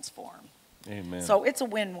transform. Amen. So it's a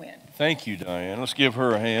win-win. Thank you, Diane. Let's give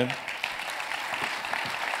her a hand.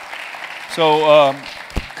 So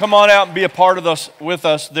come on out and be a part of this with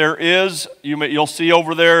us. There is, you'll see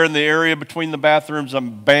over there in the area between the bathrooms,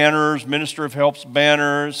 banners, Minister of Help's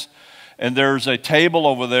banners, and there's a table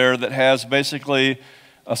over there that has basically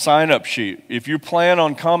a sign-up sheet. If you plan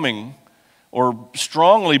on coming or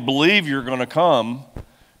strongly believe you're going to come,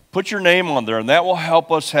 put your name on there, and that will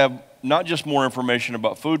help us have not just more information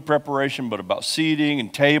about food preparation, but about seating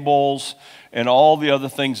and tables and all the other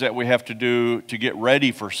things that we have to do to get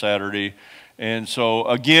ready for Saturday. And so,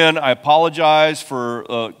 again, I apologize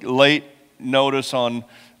for late notice on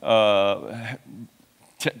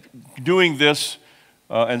doing this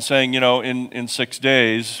and saying, in 6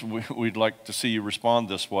 days, we'd like to see you respond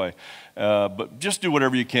this way. But just do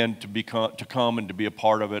whatever you can to come and to be a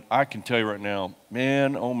part of it. I can tell you right now,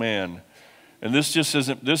 man, oh man, and this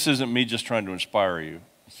isn't me just trying to inspire you.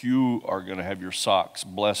 You are going to have your socks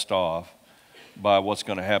blessed off by what's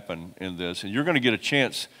going to happen in this. And you're going to get a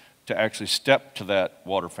chance to actually step to that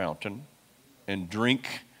water fountain and drink.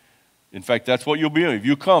 In fact, that's what you'll be doing. If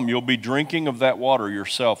you come, you'll be drinking of that water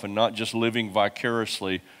yourself and not just living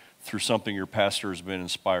vicariously through something your pastor has been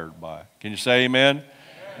inspired by. Can you say amen? Amen.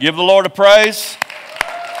 Give the Lord a praise.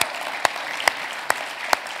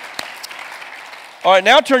 All right,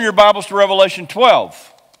 now turn your Bibles to Revelation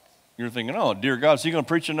 12. You're thinking, oh, dear God, is he going to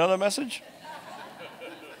preach another message?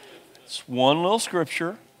 It's one little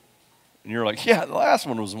scripture. And you're like, yeah, the last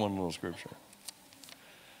one was one little scripture.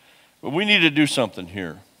 But we need to do something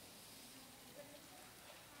here.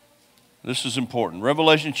 This is important.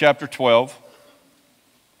 Revelation chapter 12.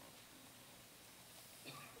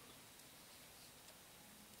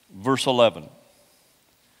 Verse 11.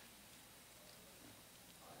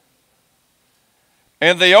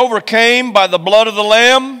 And they overcame by the blood of the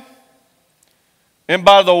Lamb and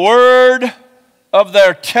by the word of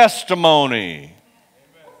their testimony.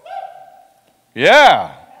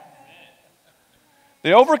 Yeah.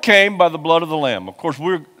 They overcame by the blood of the Lamb. Of course,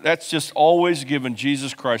 that's just always giving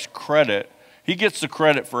Jesus Christ credit. He gets the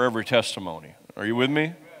credit for every testimony. Are you with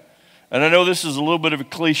me? And I know this is a little bit of a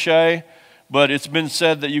cliche, but it's been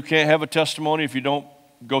said that you can't have a testimony if you don't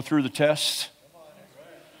go through the test.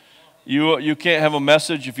 You can't have a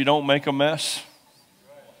message if you don't make a mess.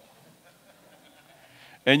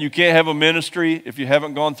 And you can't have a ministry if you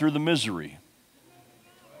haven't gone through the misery.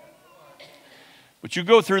 But you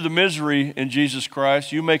go through the misery in Jesus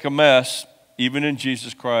Christ, you make a mess, even in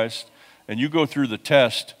Jesus Christ, and you go through the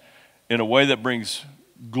test in a way that brings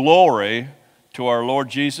glory to our Lord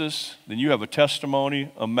Jesus, then you have a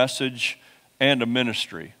testimony, a message, and a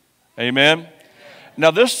ministry. Amen?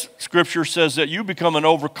 Now this scripture says that you become an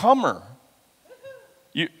overcomer.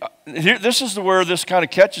 This is where this kind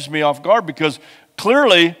of catches me off guard, because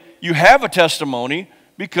clearly you have a testimony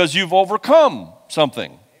because you've overcome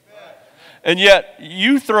something. And yet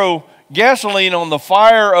you throw gasoline on the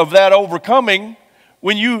fire of that overcoming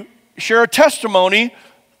when you share a testimony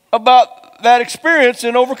about that experience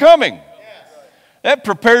in overcoming. That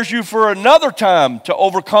prepares you for another time to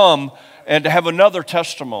overcome and to have another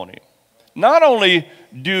testimony. Not only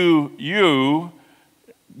do you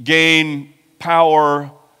gain power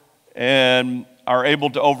and are able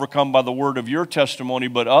to overcome by the word of your testimony,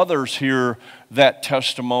 but others hear that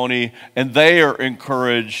testimony and they are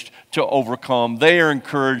encouraged to overcome. They are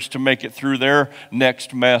encouraged to make it through their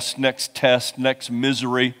next mess, next test, next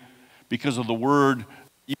misery because of the word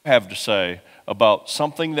you have to say about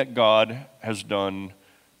something that God has done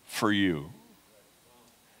for you.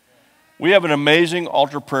 We have an amazing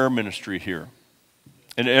altar prayer ministry here.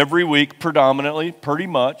 And every week, predominantly, pretty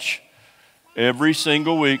much, every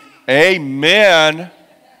single week, amen.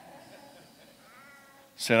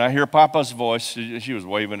 See, I hear Papa's voice. She was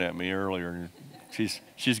waving at me earlier.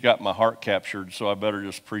 She's got my heart captured, so I better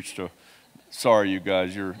just preach to. Sorry, you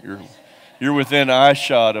guys, you're within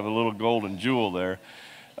eyeshot of a little golden jewel there.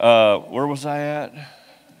 Where was I at? Testimony.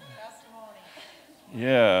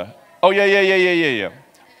 Yeah. Oh yeah.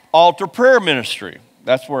 Altar prayer ministry.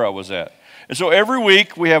 That's where I was at. And so every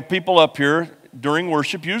week we have people up here during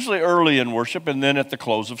worship, usually early in worship, and then at the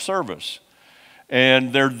close of service.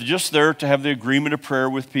 And they're just there to have the agreement of prayer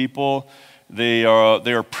with people. They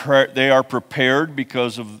are prepared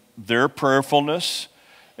because of their prayerfulness,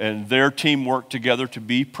 and their team work together to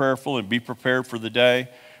be prayerful and be prepared for the day.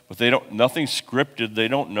 But nothing's scripted. They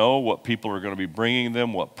don't know what people are going to be bringing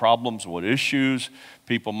them, what problems, what issues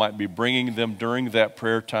people might be bringing them during that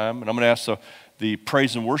prayer time. And I'm going to ask the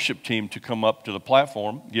praise and worship team to come up to the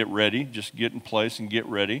platform, get ready, just get in place and get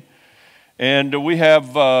ready. And we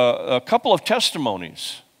have a couple of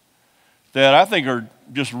testimonies that I think are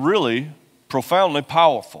just really profoundly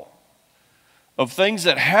powerful of things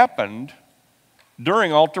that happened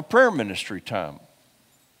during altar prayer ministry time.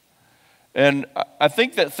 And I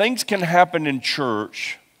think that things can happen in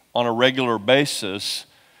church on a regular basis,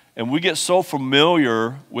 and we get so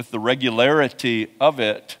familiar with the regularity of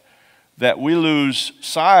it that we lose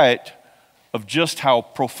sight of just how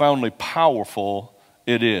profoundly powerful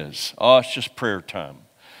it is. Oh, it's just prayer time.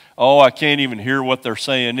 Oh, I can't even hear what they're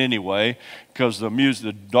saying anyway because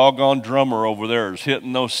the doggone drummer over there is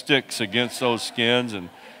hitting those sticks against those skins, and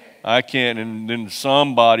I can't. And then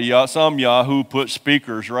some Yahoo put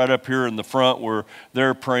speakers right up here in the front where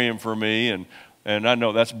they're praying for me, and I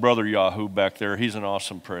know that's Brother Yahoo back there. He's an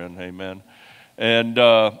awesome friend, amen.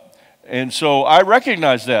 And so I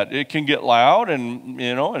recognize that it can get loud, and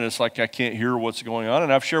and it's like I can't hear what's going on.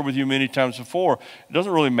 And I've shared with you many times before, it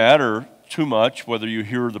doesn't really matter too much whether you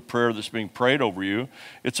hear the prayer that's being prayed over you.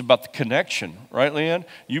 It's about the connection, right, Leanne?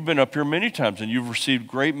 You've been up here many times, and you've received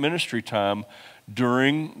great ministry time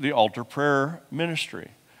during the altar prayer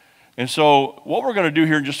ministry. And so what we're going to do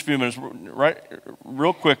here in just a few minutes, right,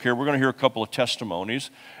 real quick here, we're going to hear a couple of testimonies.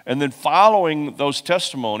 And then following those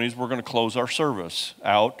testimonies, we're going to close our service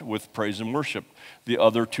out with praise and worship. The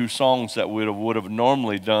other two songs that we would have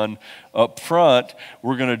normally done up front,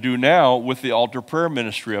 we're going to do now with the altar prayer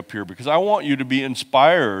ministry up here, because I want you to be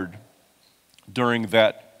inspired during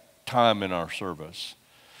that time in our service.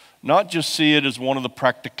 Not just see it as one of the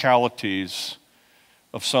practicalities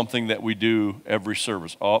of something that we do every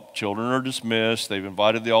service. Oh, children are dismissed. They've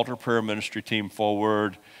invited the altar prayer ministry team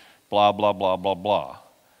forward. Blah, blah, blah, blah,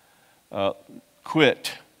 blah.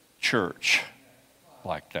 Quit church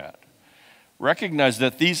like that. Recognize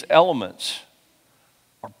that these elements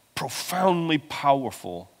are profoundly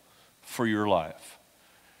powerful for your life.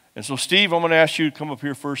 And so, Steve, I'm going to ask you to come up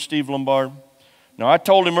here first, Steve Lombard. Now, I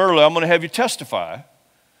told him earlier I'm going to have you testify,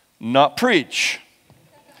 not preach.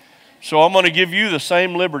 So I'm going to give you the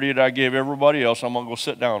same liberty that I gave everybody else. I'm going to go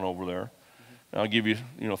sit down over there. And I'll give you,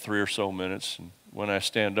 3 or so minutes. And when I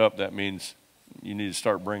stand up, that means you need to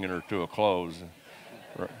start bringing her to a close.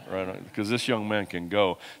 Right? Because this young man can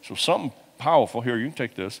go. So something powerful, here, you can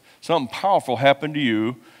take this. Something powerful happened to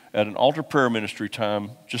you at an altar prayer ministry time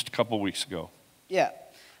just a couple of weeks ago. Yeah.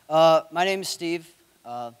 My name is Steve.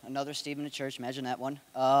 Another Steve in the church. Imagine that one.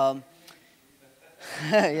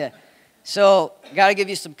 Yeah. So, got to give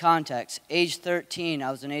you some context. Age 13,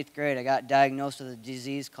 I was in 8th grade. I got diagnosed with a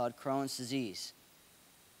disease called Crohn's disease.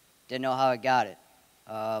 Didn't know how I got it.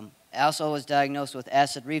 I also was diagnosed with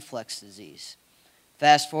acid reflux disease.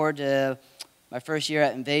 Fast forward to my first year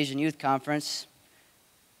at Invasion Youth Conference.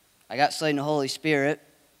 I got slain in the Holy Spirit.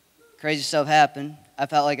 Crazy stuff happened. I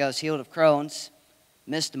felt like I was healed of Crohn's.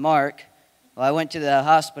 Missed the mark. Well, I went to the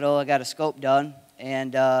hospital. I got a scope done.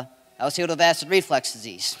 And I was healed of acid reflux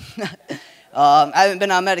disease. I haven't been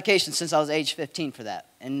on medication since I was age 15 for that.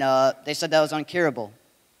 And they said that was uncurable.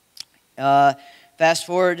 Fast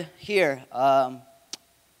forward here,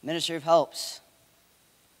 Ministry of Helps.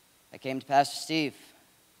 I came to Pastor Steve.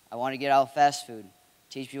 I want to get out of fast food.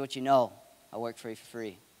 Teach me what you know. I'll work for you for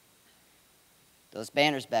free. Those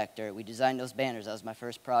banners back there, we designed those banners. That was my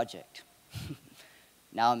first project.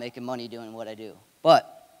 Now I'm making money doing what I do.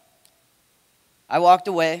 But I walked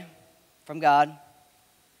away from God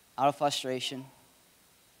out of frustration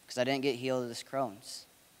because I didn't get healed of this Crohn's.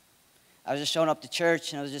 I was just showing up to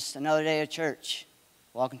church, and it was just another day of church,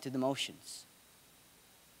 walking through the motions.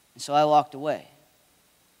 And so I walked away.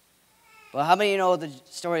 But how many of you know the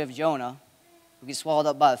story of Jonah, who gets swallowed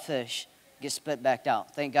up by a fish, gets spit back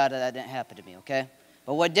out? Thank God that didn't happen to me, okay?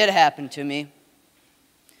 But what did happen to me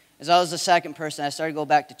is I was the second person. I started to go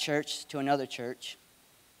back to church, to another church.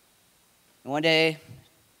 And one day,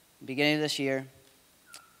 beginning of this year,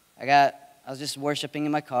 I was just worshiping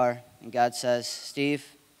in my car, and God says, Steve,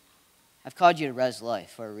 I've called you to Res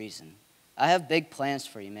Life for a reason. I have big plans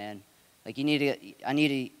for you, man. Like, I need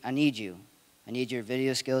you. I need your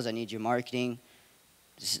video skills. I need your marketing.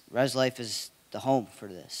 Res Life is the home for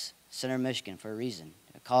this. Center, Michigan, for a reason.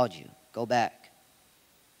 I called you. Go back.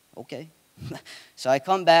 Okay. So I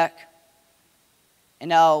come back, and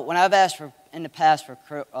now when I've asked for in the past for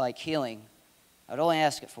healing, I would only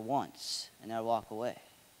ask it for once, and then I'd walk away.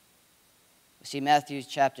 You see, Matthew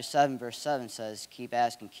chapter 7, verse 7 says, keep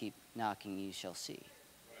asking, keep knocking, you shall see.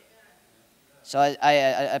 So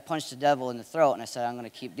I punched the devil in the throat, and I said, I'm going to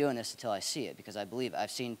keep doing this until I see it, because I believe it.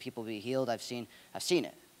 I've seen people be healed. I've seen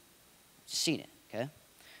it. Just seen it, okay?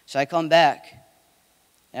 So I come back,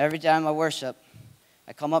 and every time I worship,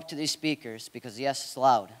 I come up to these speakers, because yes, it's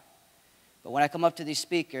loud. But when I come up to these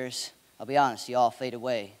speakers, I'll be honest, you all fade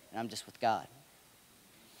away, and I'm just with God.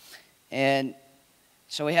 And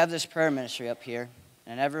so we have this prayer ministry up here,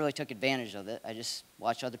 and I never really took advantage of it. I just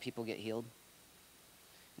watched other people get healed.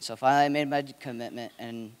 And so finally I made my commitment,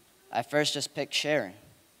 and I first just picked Sharon.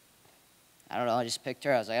 I don't know, I just picked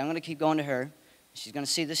her. I was like, I'm going to keep going to her. She's going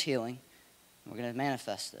to see this healing. And we're going to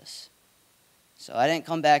manifest this. So I didn't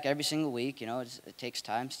come back every single week. You know, it takes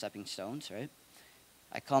time, stepping stones, right?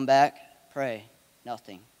 I come back, pray,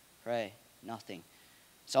 nothing. Pray, nothing.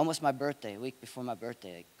 It's almost my birthday, a week before my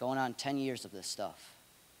birthday. Like going on 10 years of this stuff.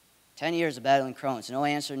 10 years of battling Crohn's. No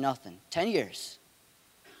answer, nothing. 10 years.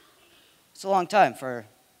 It's a long time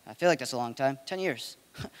I feel like that's a long time. 10 years.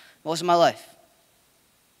 Most of my life.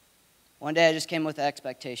 One day I just came with the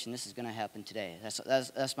expectation, this is going to happen today.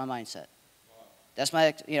 That's my mindset. That's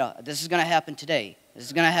my, this is going to happen today. This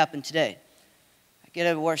is going to happen today. I get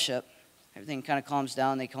out of worship. Everything kind of calms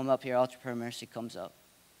down. They come up here. Altar Prayer Mercy comes up.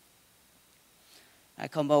 I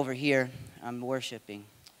come over here. I'm worshiping.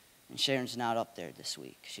 And Sharon's not up there this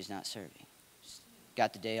week. She's not serving. She's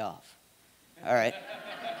got the day off. All right.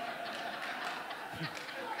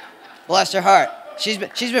 Bless her heart. She's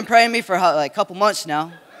been praying me for like a couple months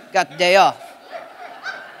now. Got the day off.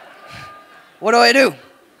 What do I do?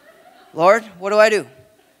 Lord, what do I do?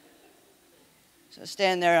 So I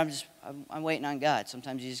stand there. I'm waiting on God.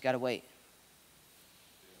 Sometimes you just got to wait.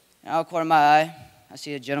 And out of the corner of my eye, I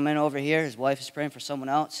see a gentleman over here. His wife is praying for someone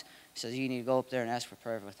else. He says, you need to go up there and ask for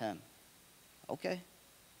prayer with him. Okay.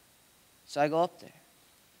 So I go up there.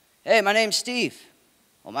 Hey, my name's Steve.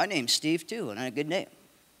 Well, my name's Steve, too, and a good name.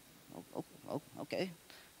 Oh, okay.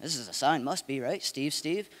 This is a sign, must be, right?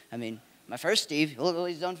 Steve. I mean, my first Steve, look what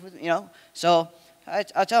he's done for me, So I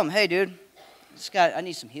tell him, hey, dude, I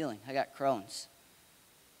need some healing. I got Crohn's.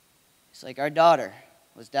 It's like our daughter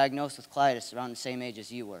was diagnosed with colitis around the same age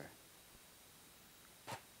as you were.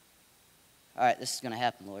 All right, this is going to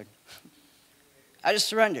happen, Lord. I just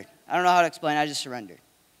surrendered. I don't know how to explain it. I just surrendered.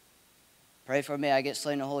 Pray for me. I get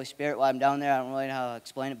slain in the Holy Spirit while I'm down there. I don't really know how to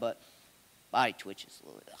explain it, but body twitches a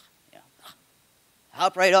little bit. I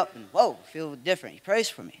hop right up and, whoa, feel different. He prays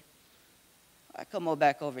for me. I come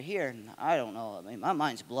back over here, and I don't know. I mean, my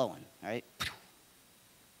mind's blowing, right?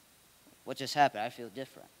 What just happened? I feel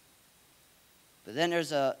different. But then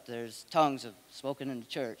there's tongues of spoken in the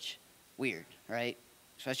church. Weird, right?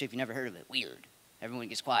 Especially if you never heard of it. Weird. Everyone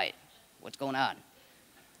gets quiet. What's going on?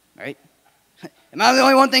 Right? Am I the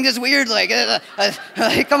only one thing that's weird? Like,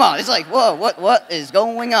 come on. It's like, whoa, what is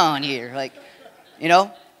going on here? Like,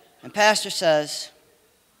 And pastor says,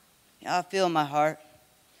 I feel in my heart,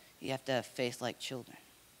 you have to have faith like children.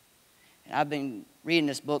 And I've been reading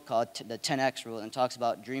this book called The 10X Rule, and it talks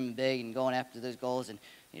about dreaming big and going after those goals, and,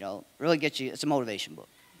 really gets you. It's a motivation book,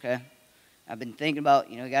 okay? I've been thinking about,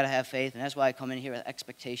 you got to have faith, and that's why I come in here with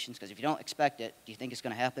expectations, because if you don't expect it, do you think it's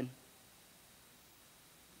going to happen?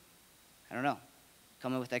 I don't know.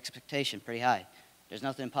 Come in with expectation pretty high. There's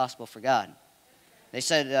nothing impossible for God. They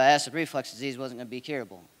said acid reflux disease wasn't going to be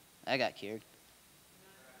curable. I got cured.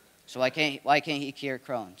 So why can't he cure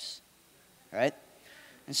Crohn's? Right?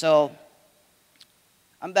 And so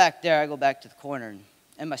I'm back there. I go back to the corner. And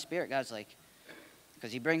in my spirit, God's like,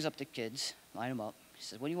 because he brings up the kids, line them up. He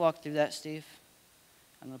says, when you walk through that, Steve,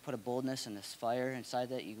 I'm going to put a boldness and this fire inside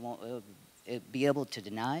that you won't be able to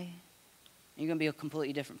deny. You're going to be a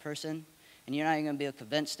completely different person. And you're not even going to be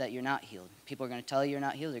convinced that you're not healed. People are going to tell you you're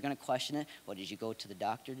not healed. They're going to question it. Well, did you go to the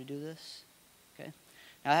doctor to do this? Okay.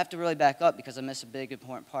 Now, I have to really back up because I missed a big,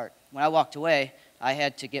 important part. When I walked away, I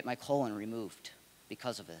had to get my colon removed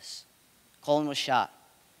because of this. Colon was shot.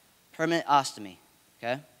 Permanent ostomy,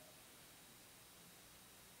 okay?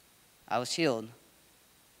 I was healed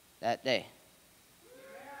that day.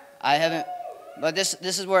 I haven't, but this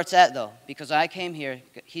is where it's at, though, because I came here,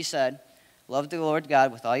 he said, love the Lord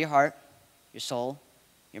God with all your heart, your soul,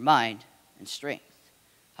 your mind, and strength.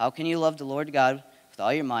 How can you love the Lord God with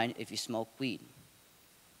all your mind if you smoke weed?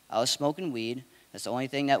 I was smoking weed. That's the only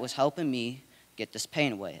thing that was helping me get this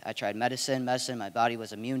pain away. I tried medicine, my body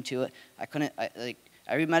was immune to it.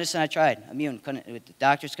 Every medicine I tried, immune, the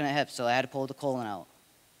doctors couldn't help, so I had to pull the colon out.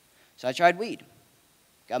 So I tried weed.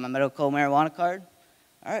 Got my medical marijuana card.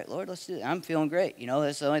 All right, Lord, let's do it. I'm feeling great.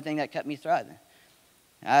 That's the only thing that kept me thriving.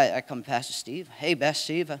 I come to Pastor Steve. Hey, Pastor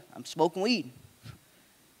Steve, I'm smoking weed.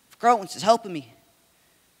 Crohn's is helping me.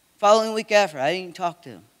 Following week after, I didn't even talk to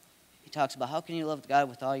him. He talks about how can you love God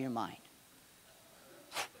with all your mind.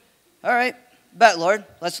 All right, bet, Lord.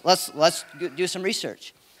 Let's do some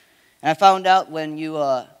research. And I found out when you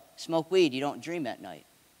smoke weed, you don't dream at night.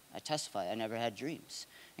 I testify, I never had dreams.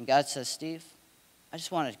 And God says, Steve, I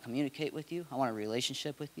just want to communicate with you. I want a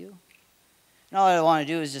relationship with you. And all I want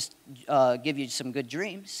to do is just give you some good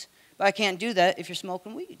dreams. But I can't do that if you're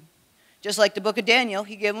smoking weed. Just like the book of Daniel,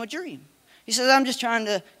 he gave him a dream. He says, I'm just trying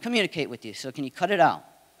to communicate with you, so can you cut it out?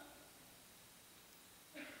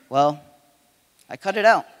 Well, I cut it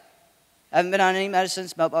out. I haven't been on any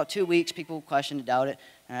medicines about 2 weeks. People question to doubt it.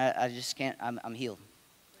 And I just can't. I'm healed.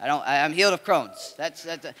 I'm healed of Crohn's. That's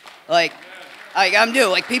like I'm new.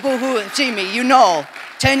 Like people who see me,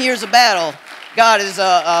 10 years of battle, God is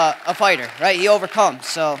a fighter, right? He overcomes.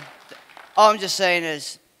 So all I'm just saying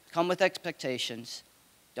is come with expectations.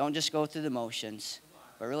 Don't just go through the motions,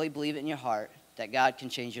 but really believe it in your heart that God can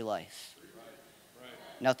change your life.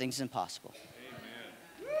 Nothing's impossible.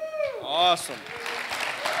 Amen. Awesome.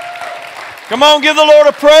 Come on, give the Lord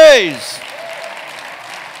a praise.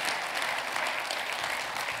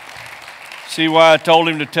 See why I told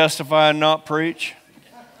him to testify and not preach?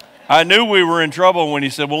 I knew we were in trouble when he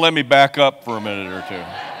said, well, let me back up for a minute or two.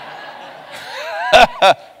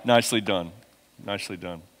 Nicely done. Nicely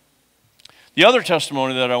done. The other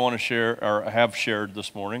testimony that I want to share, or have shared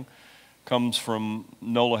this morning, comes from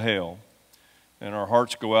Nola Hale. And our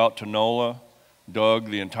hearts go out to Nola, Doug,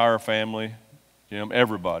 the entire family, Jim,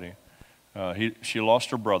 everybody. She lost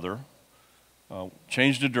her brother,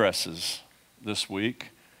 changed addresses this week.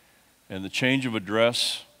 And the change of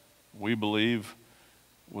address, we believe,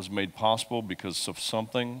 was made possible because of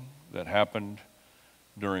something that happened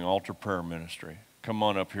during altar prayer ministry. Come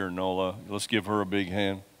on up here, Nola. Let's give her a big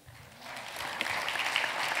hand.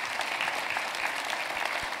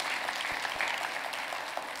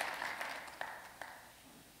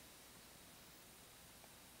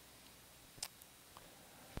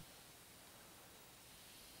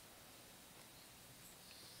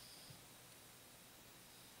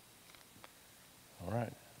 All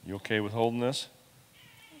right. You okay with holding this?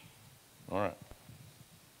 All right.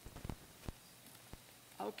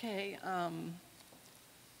 Okay.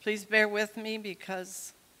 Please bear with me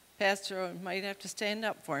because Pastor might have to stand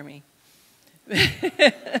up for me.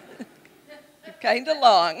 Kind of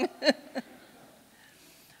long.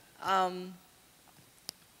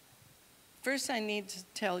 First, I need to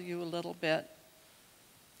tell you a little bit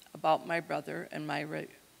about my brother and my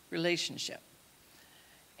relationship.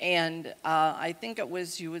 And I think it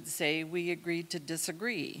was, you would say, we agreed to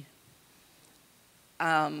disagree.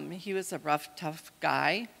 He was a rough, tough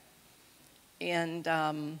guy. And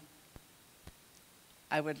I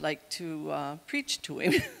would like to preach to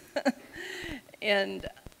him. And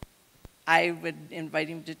I would invite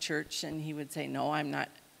him to church, and he would say, no, I'm not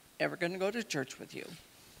ever going to go to church with you.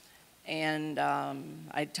 And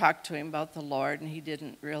I talked to him about the Lord, and he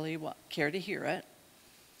didn't really care to hear it.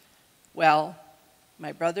 Well,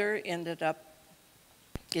 my brother ended up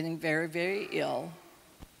getting very, very ill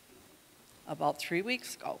about 3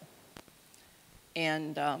 weeks ago.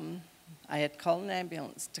 And I had called an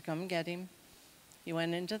ambulance to come get him. He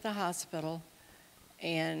went into the hospital,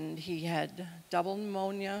 and he had double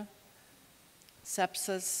pneumonia,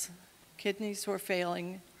 sepsis, kidneys were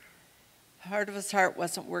failing, part of his heart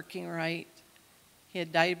wasn't working right. He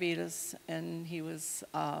had diabetes, and he was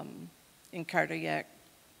in cardiac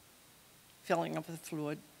filling up with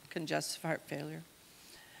fluid, congestive heart failure.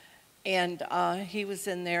 And he was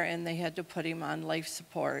in there, and they had to put him on life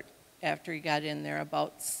support after he got in there,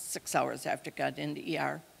 about 6 hours after he got into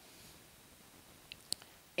ER.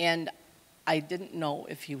 And I didn't know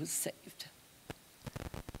if he was saved.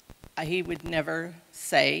 He would never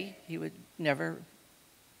say, he would never,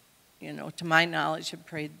 to my knowledge, have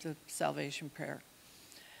prayed the salvation prayer.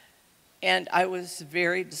 And I was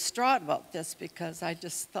very distraught about this because I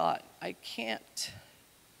just thought, I can't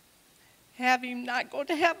have him not go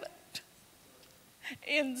to heaven.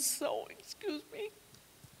 And so, excuse me,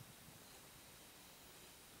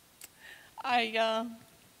 I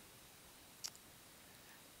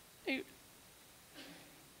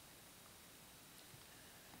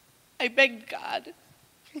begged God,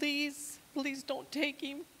 please, please don't take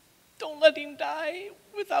him. Don't let him die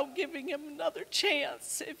without giving him another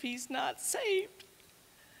chance if he's not saved.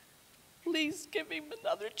 Please give him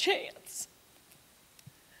another chance.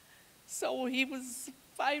 So he was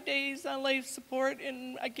 5 days on life support,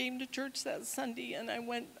 and I came to church that Sunday, and I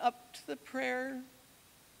went up to the prayer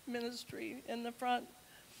ministry in the front,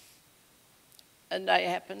 and I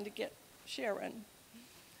happened to get Sharon.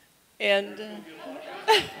 And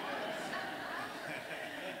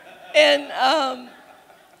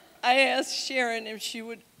I asked Sharon if she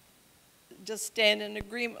would just stand in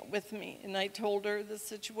agreement with me, and I told her the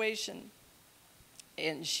situation,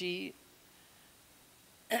 and she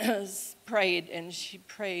prayed, and she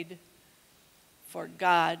prayed for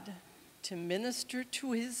God to minister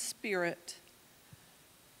to his spirit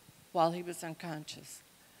while he was unconscious,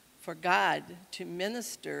 for God to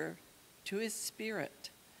minister to his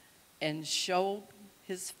spirit and show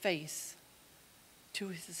his face to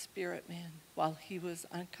his spirit man while he was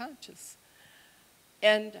unconscious.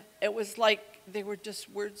 And it was like they were just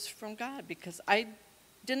words from God, because I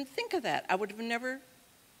didn't think of that. I would have never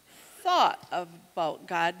thought about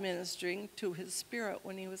God ministering to his spirit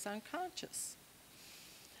when he was unconscious.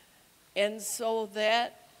 And so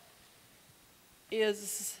that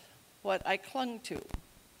is what I clung to.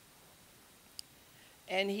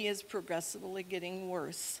 And he is progressively getting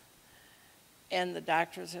worse. And the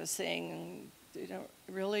doctors are saying, they don't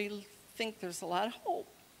really think there's a lot of hope.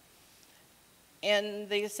 And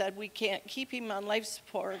they said, we can't keep him on life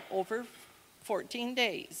support over 14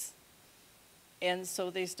 days. And so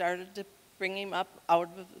they started to bring him up out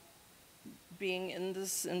of being in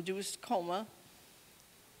this induced coma.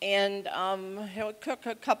 And it took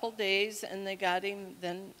a couple days, and they got him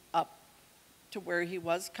then up to where he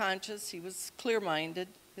was conscious. He was clear-minded.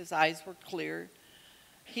 His eyes were clear.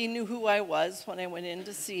 He knew who I was when I went in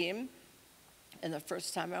to see him. And the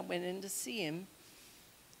first time I went in to see him,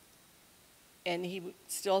 and he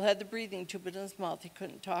still had the breathing tube in his mouth. He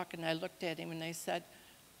couldn't talk, and I looked at him and I said,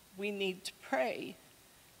 we need to pray.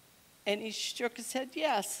 And he shook his head,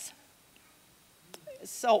 yes.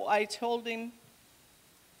 So I told him,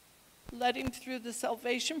 led him through the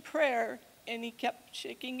salvation prayer, and he kept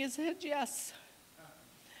shaking his head, yes.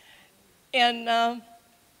 And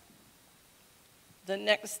the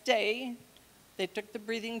next day, they took the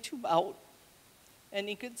breathing tube out, and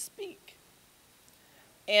he could speak.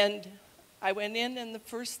 And I went in, and the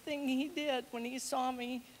first thing he did when he saw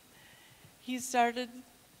me, he started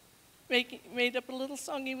made up a little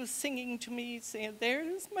song he was singing to me, saying, there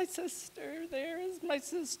is my sister, there is my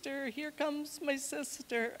sister, here comes my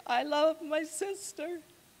sister, I love my sister.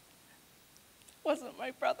 Wasn't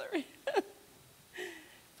my brother,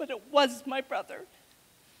 but it was my brother.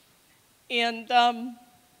 And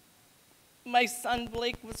my son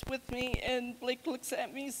Blake was with me, and Blake looks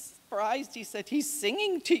at me surprised. He said, he's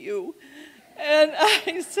singing to you. And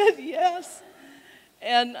I said, yes.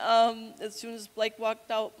 And as soon as Blake walked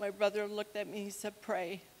out, my brother looked at me. He said,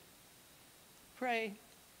 pray. Pray.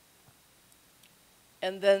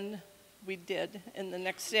 And then we did. And the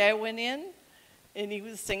next day I went in, and he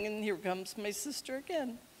was singing, here comes my sister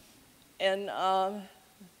again. And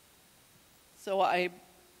so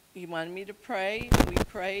he wanted me to pray. We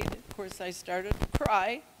prayed. Of course, I started to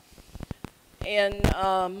cry.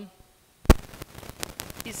 And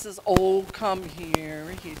he says, oh, come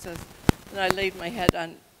here. He says, and I laid my head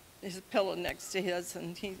on his pillow next to his,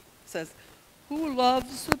 and he says, who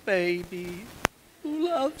loves a baby? Who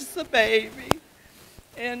loves a baby?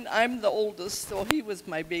 And I'm the oldest, so he was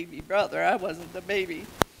my baby brother. I wasn't the baby.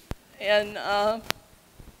 And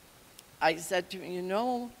I said to him, you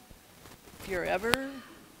know, if you're ever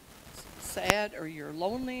sad or you're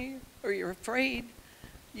lonely or you're afraid,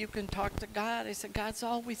 you can talk to God. I said, God's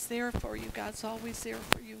always there for you. God's always there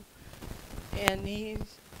for you. And he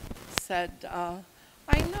said, I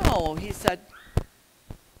know. He said,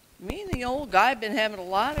 me and the old guy have been having a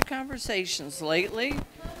lot of conversations lately.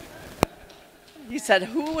 He said,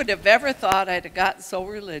 who would have ever thought I'd have gotten so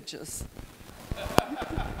religious?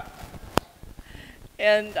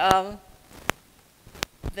 And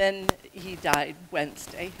then he died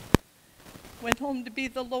Wednesday. Went home to be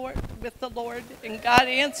with the Lord, and God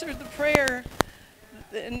answered the prayer,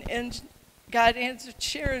 and God answered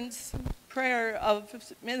Sharon's prayer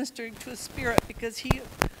of ministering to his spirit, because he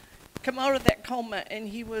come out of that coma and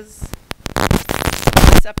he was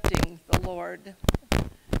accepting the Lord.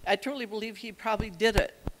 I truly believe he probably did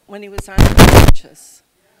it when he was unconscious.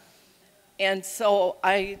 And so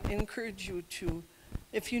I encourage you to,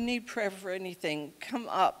 if you need prayer for anything, come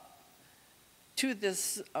up to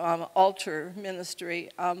this altar ministry.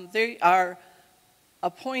 They are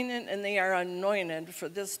appointed and they are anointed for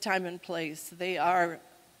this time and place. They are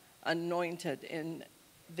anointed, and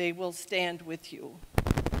they will stand with you.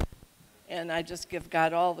 And I just give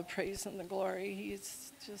God all the praise and the glory.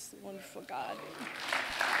 He's just a wonderful God.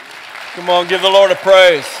 Come on, give the Lord a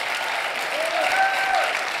praise.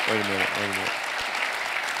 Wait a minute.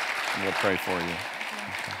 I'm going to pray for you.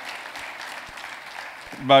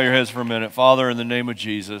 Okay. Bow your heads for a minute. Father, in the name of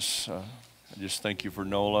Jesus, I just thank you for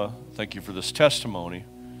Nola. Thank you for this testimony.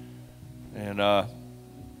 And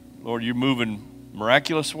Lord, you move in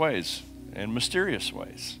miraculous ways and mysterious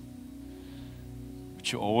ways.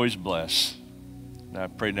 But you always bless. And I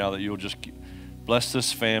pray now that you'll just bless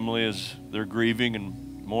this family as they're grieving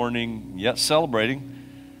and mourning, yet celebrating.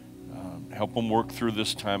 Help them work through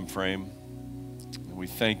this time frame. And we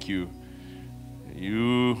thank you.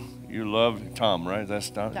 You loved Tom, right? That's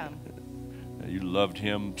Tom. You loved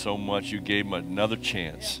him so much you gave him another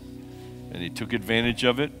chance. And he took advantage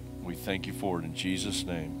of it. We thank you for it in Jesus'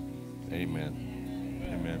 name. Amen.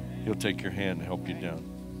 Amen. Amen. He'll take your hand and help you down.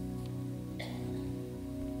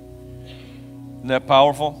 Isn't that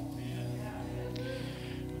powerful?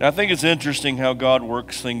 I think it's interesting how God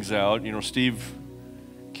works things out. You know, Steve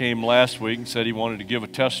came last week and said he wanted to give a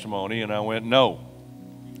testimony, and I went, no.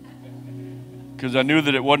 Because I knew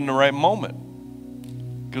that it wasn't the right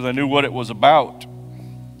moment. Because I knew what it was about.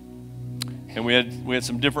 And we had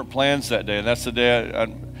some different plans that day, and that's the day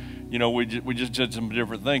we just did some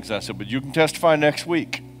different things. I said, but you can testify next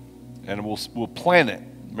week, and we'll plan it.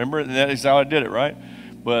 Remember, and that is how I did it, right?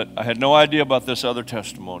 But I had no idea about this other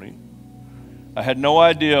testimony. I had no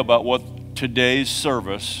idea about what today's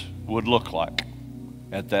service would look like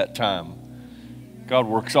at that time. God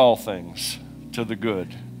works all things to the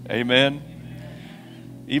good. Amen?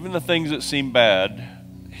 Even the things that seem bad,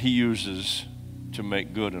 He uses to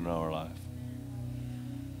make good in our life.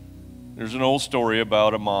 There's an old story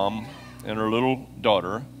about a mom and her little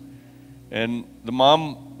daughter. And the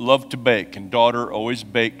mom loved to bake, and daughter always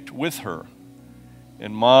baked with her.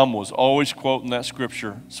 And mom was always quoting that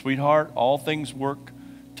scripture, sweetheart, all things work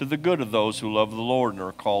to the good of those who love the Lord and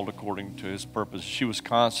are called according to His purpose. She was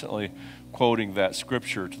constantly quoting that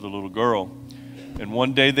scripture to the little girl. And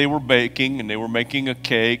one day they were baking and they were making a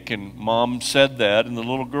cake, and mom said that, and the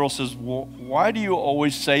little girl says, well, why do you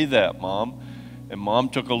always say that, Mom? And mom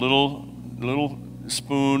took a little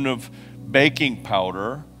spoon of baking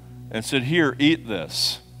powder and said, here, eat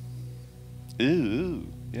this.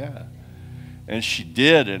 Ooh, yeah. And she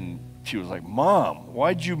did, and she was like, Mom,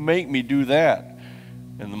 why'd you make me do that?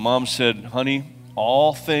 And the mom said, honey,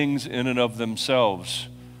 all things in and of themselves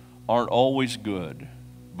aren't always good,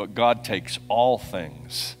 but God takes all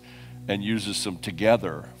things and uses them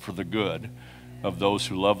together for the good of those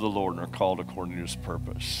who love the Lord and are called according to His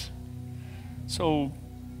purpose. So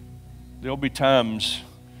there'll be times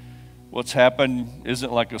what's happened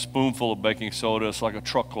isn't like a spoonful of baking soda, it's like a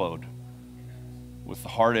truckload with the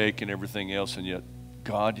heartache and everything else, and yet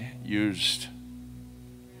God used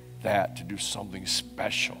that to do something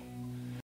special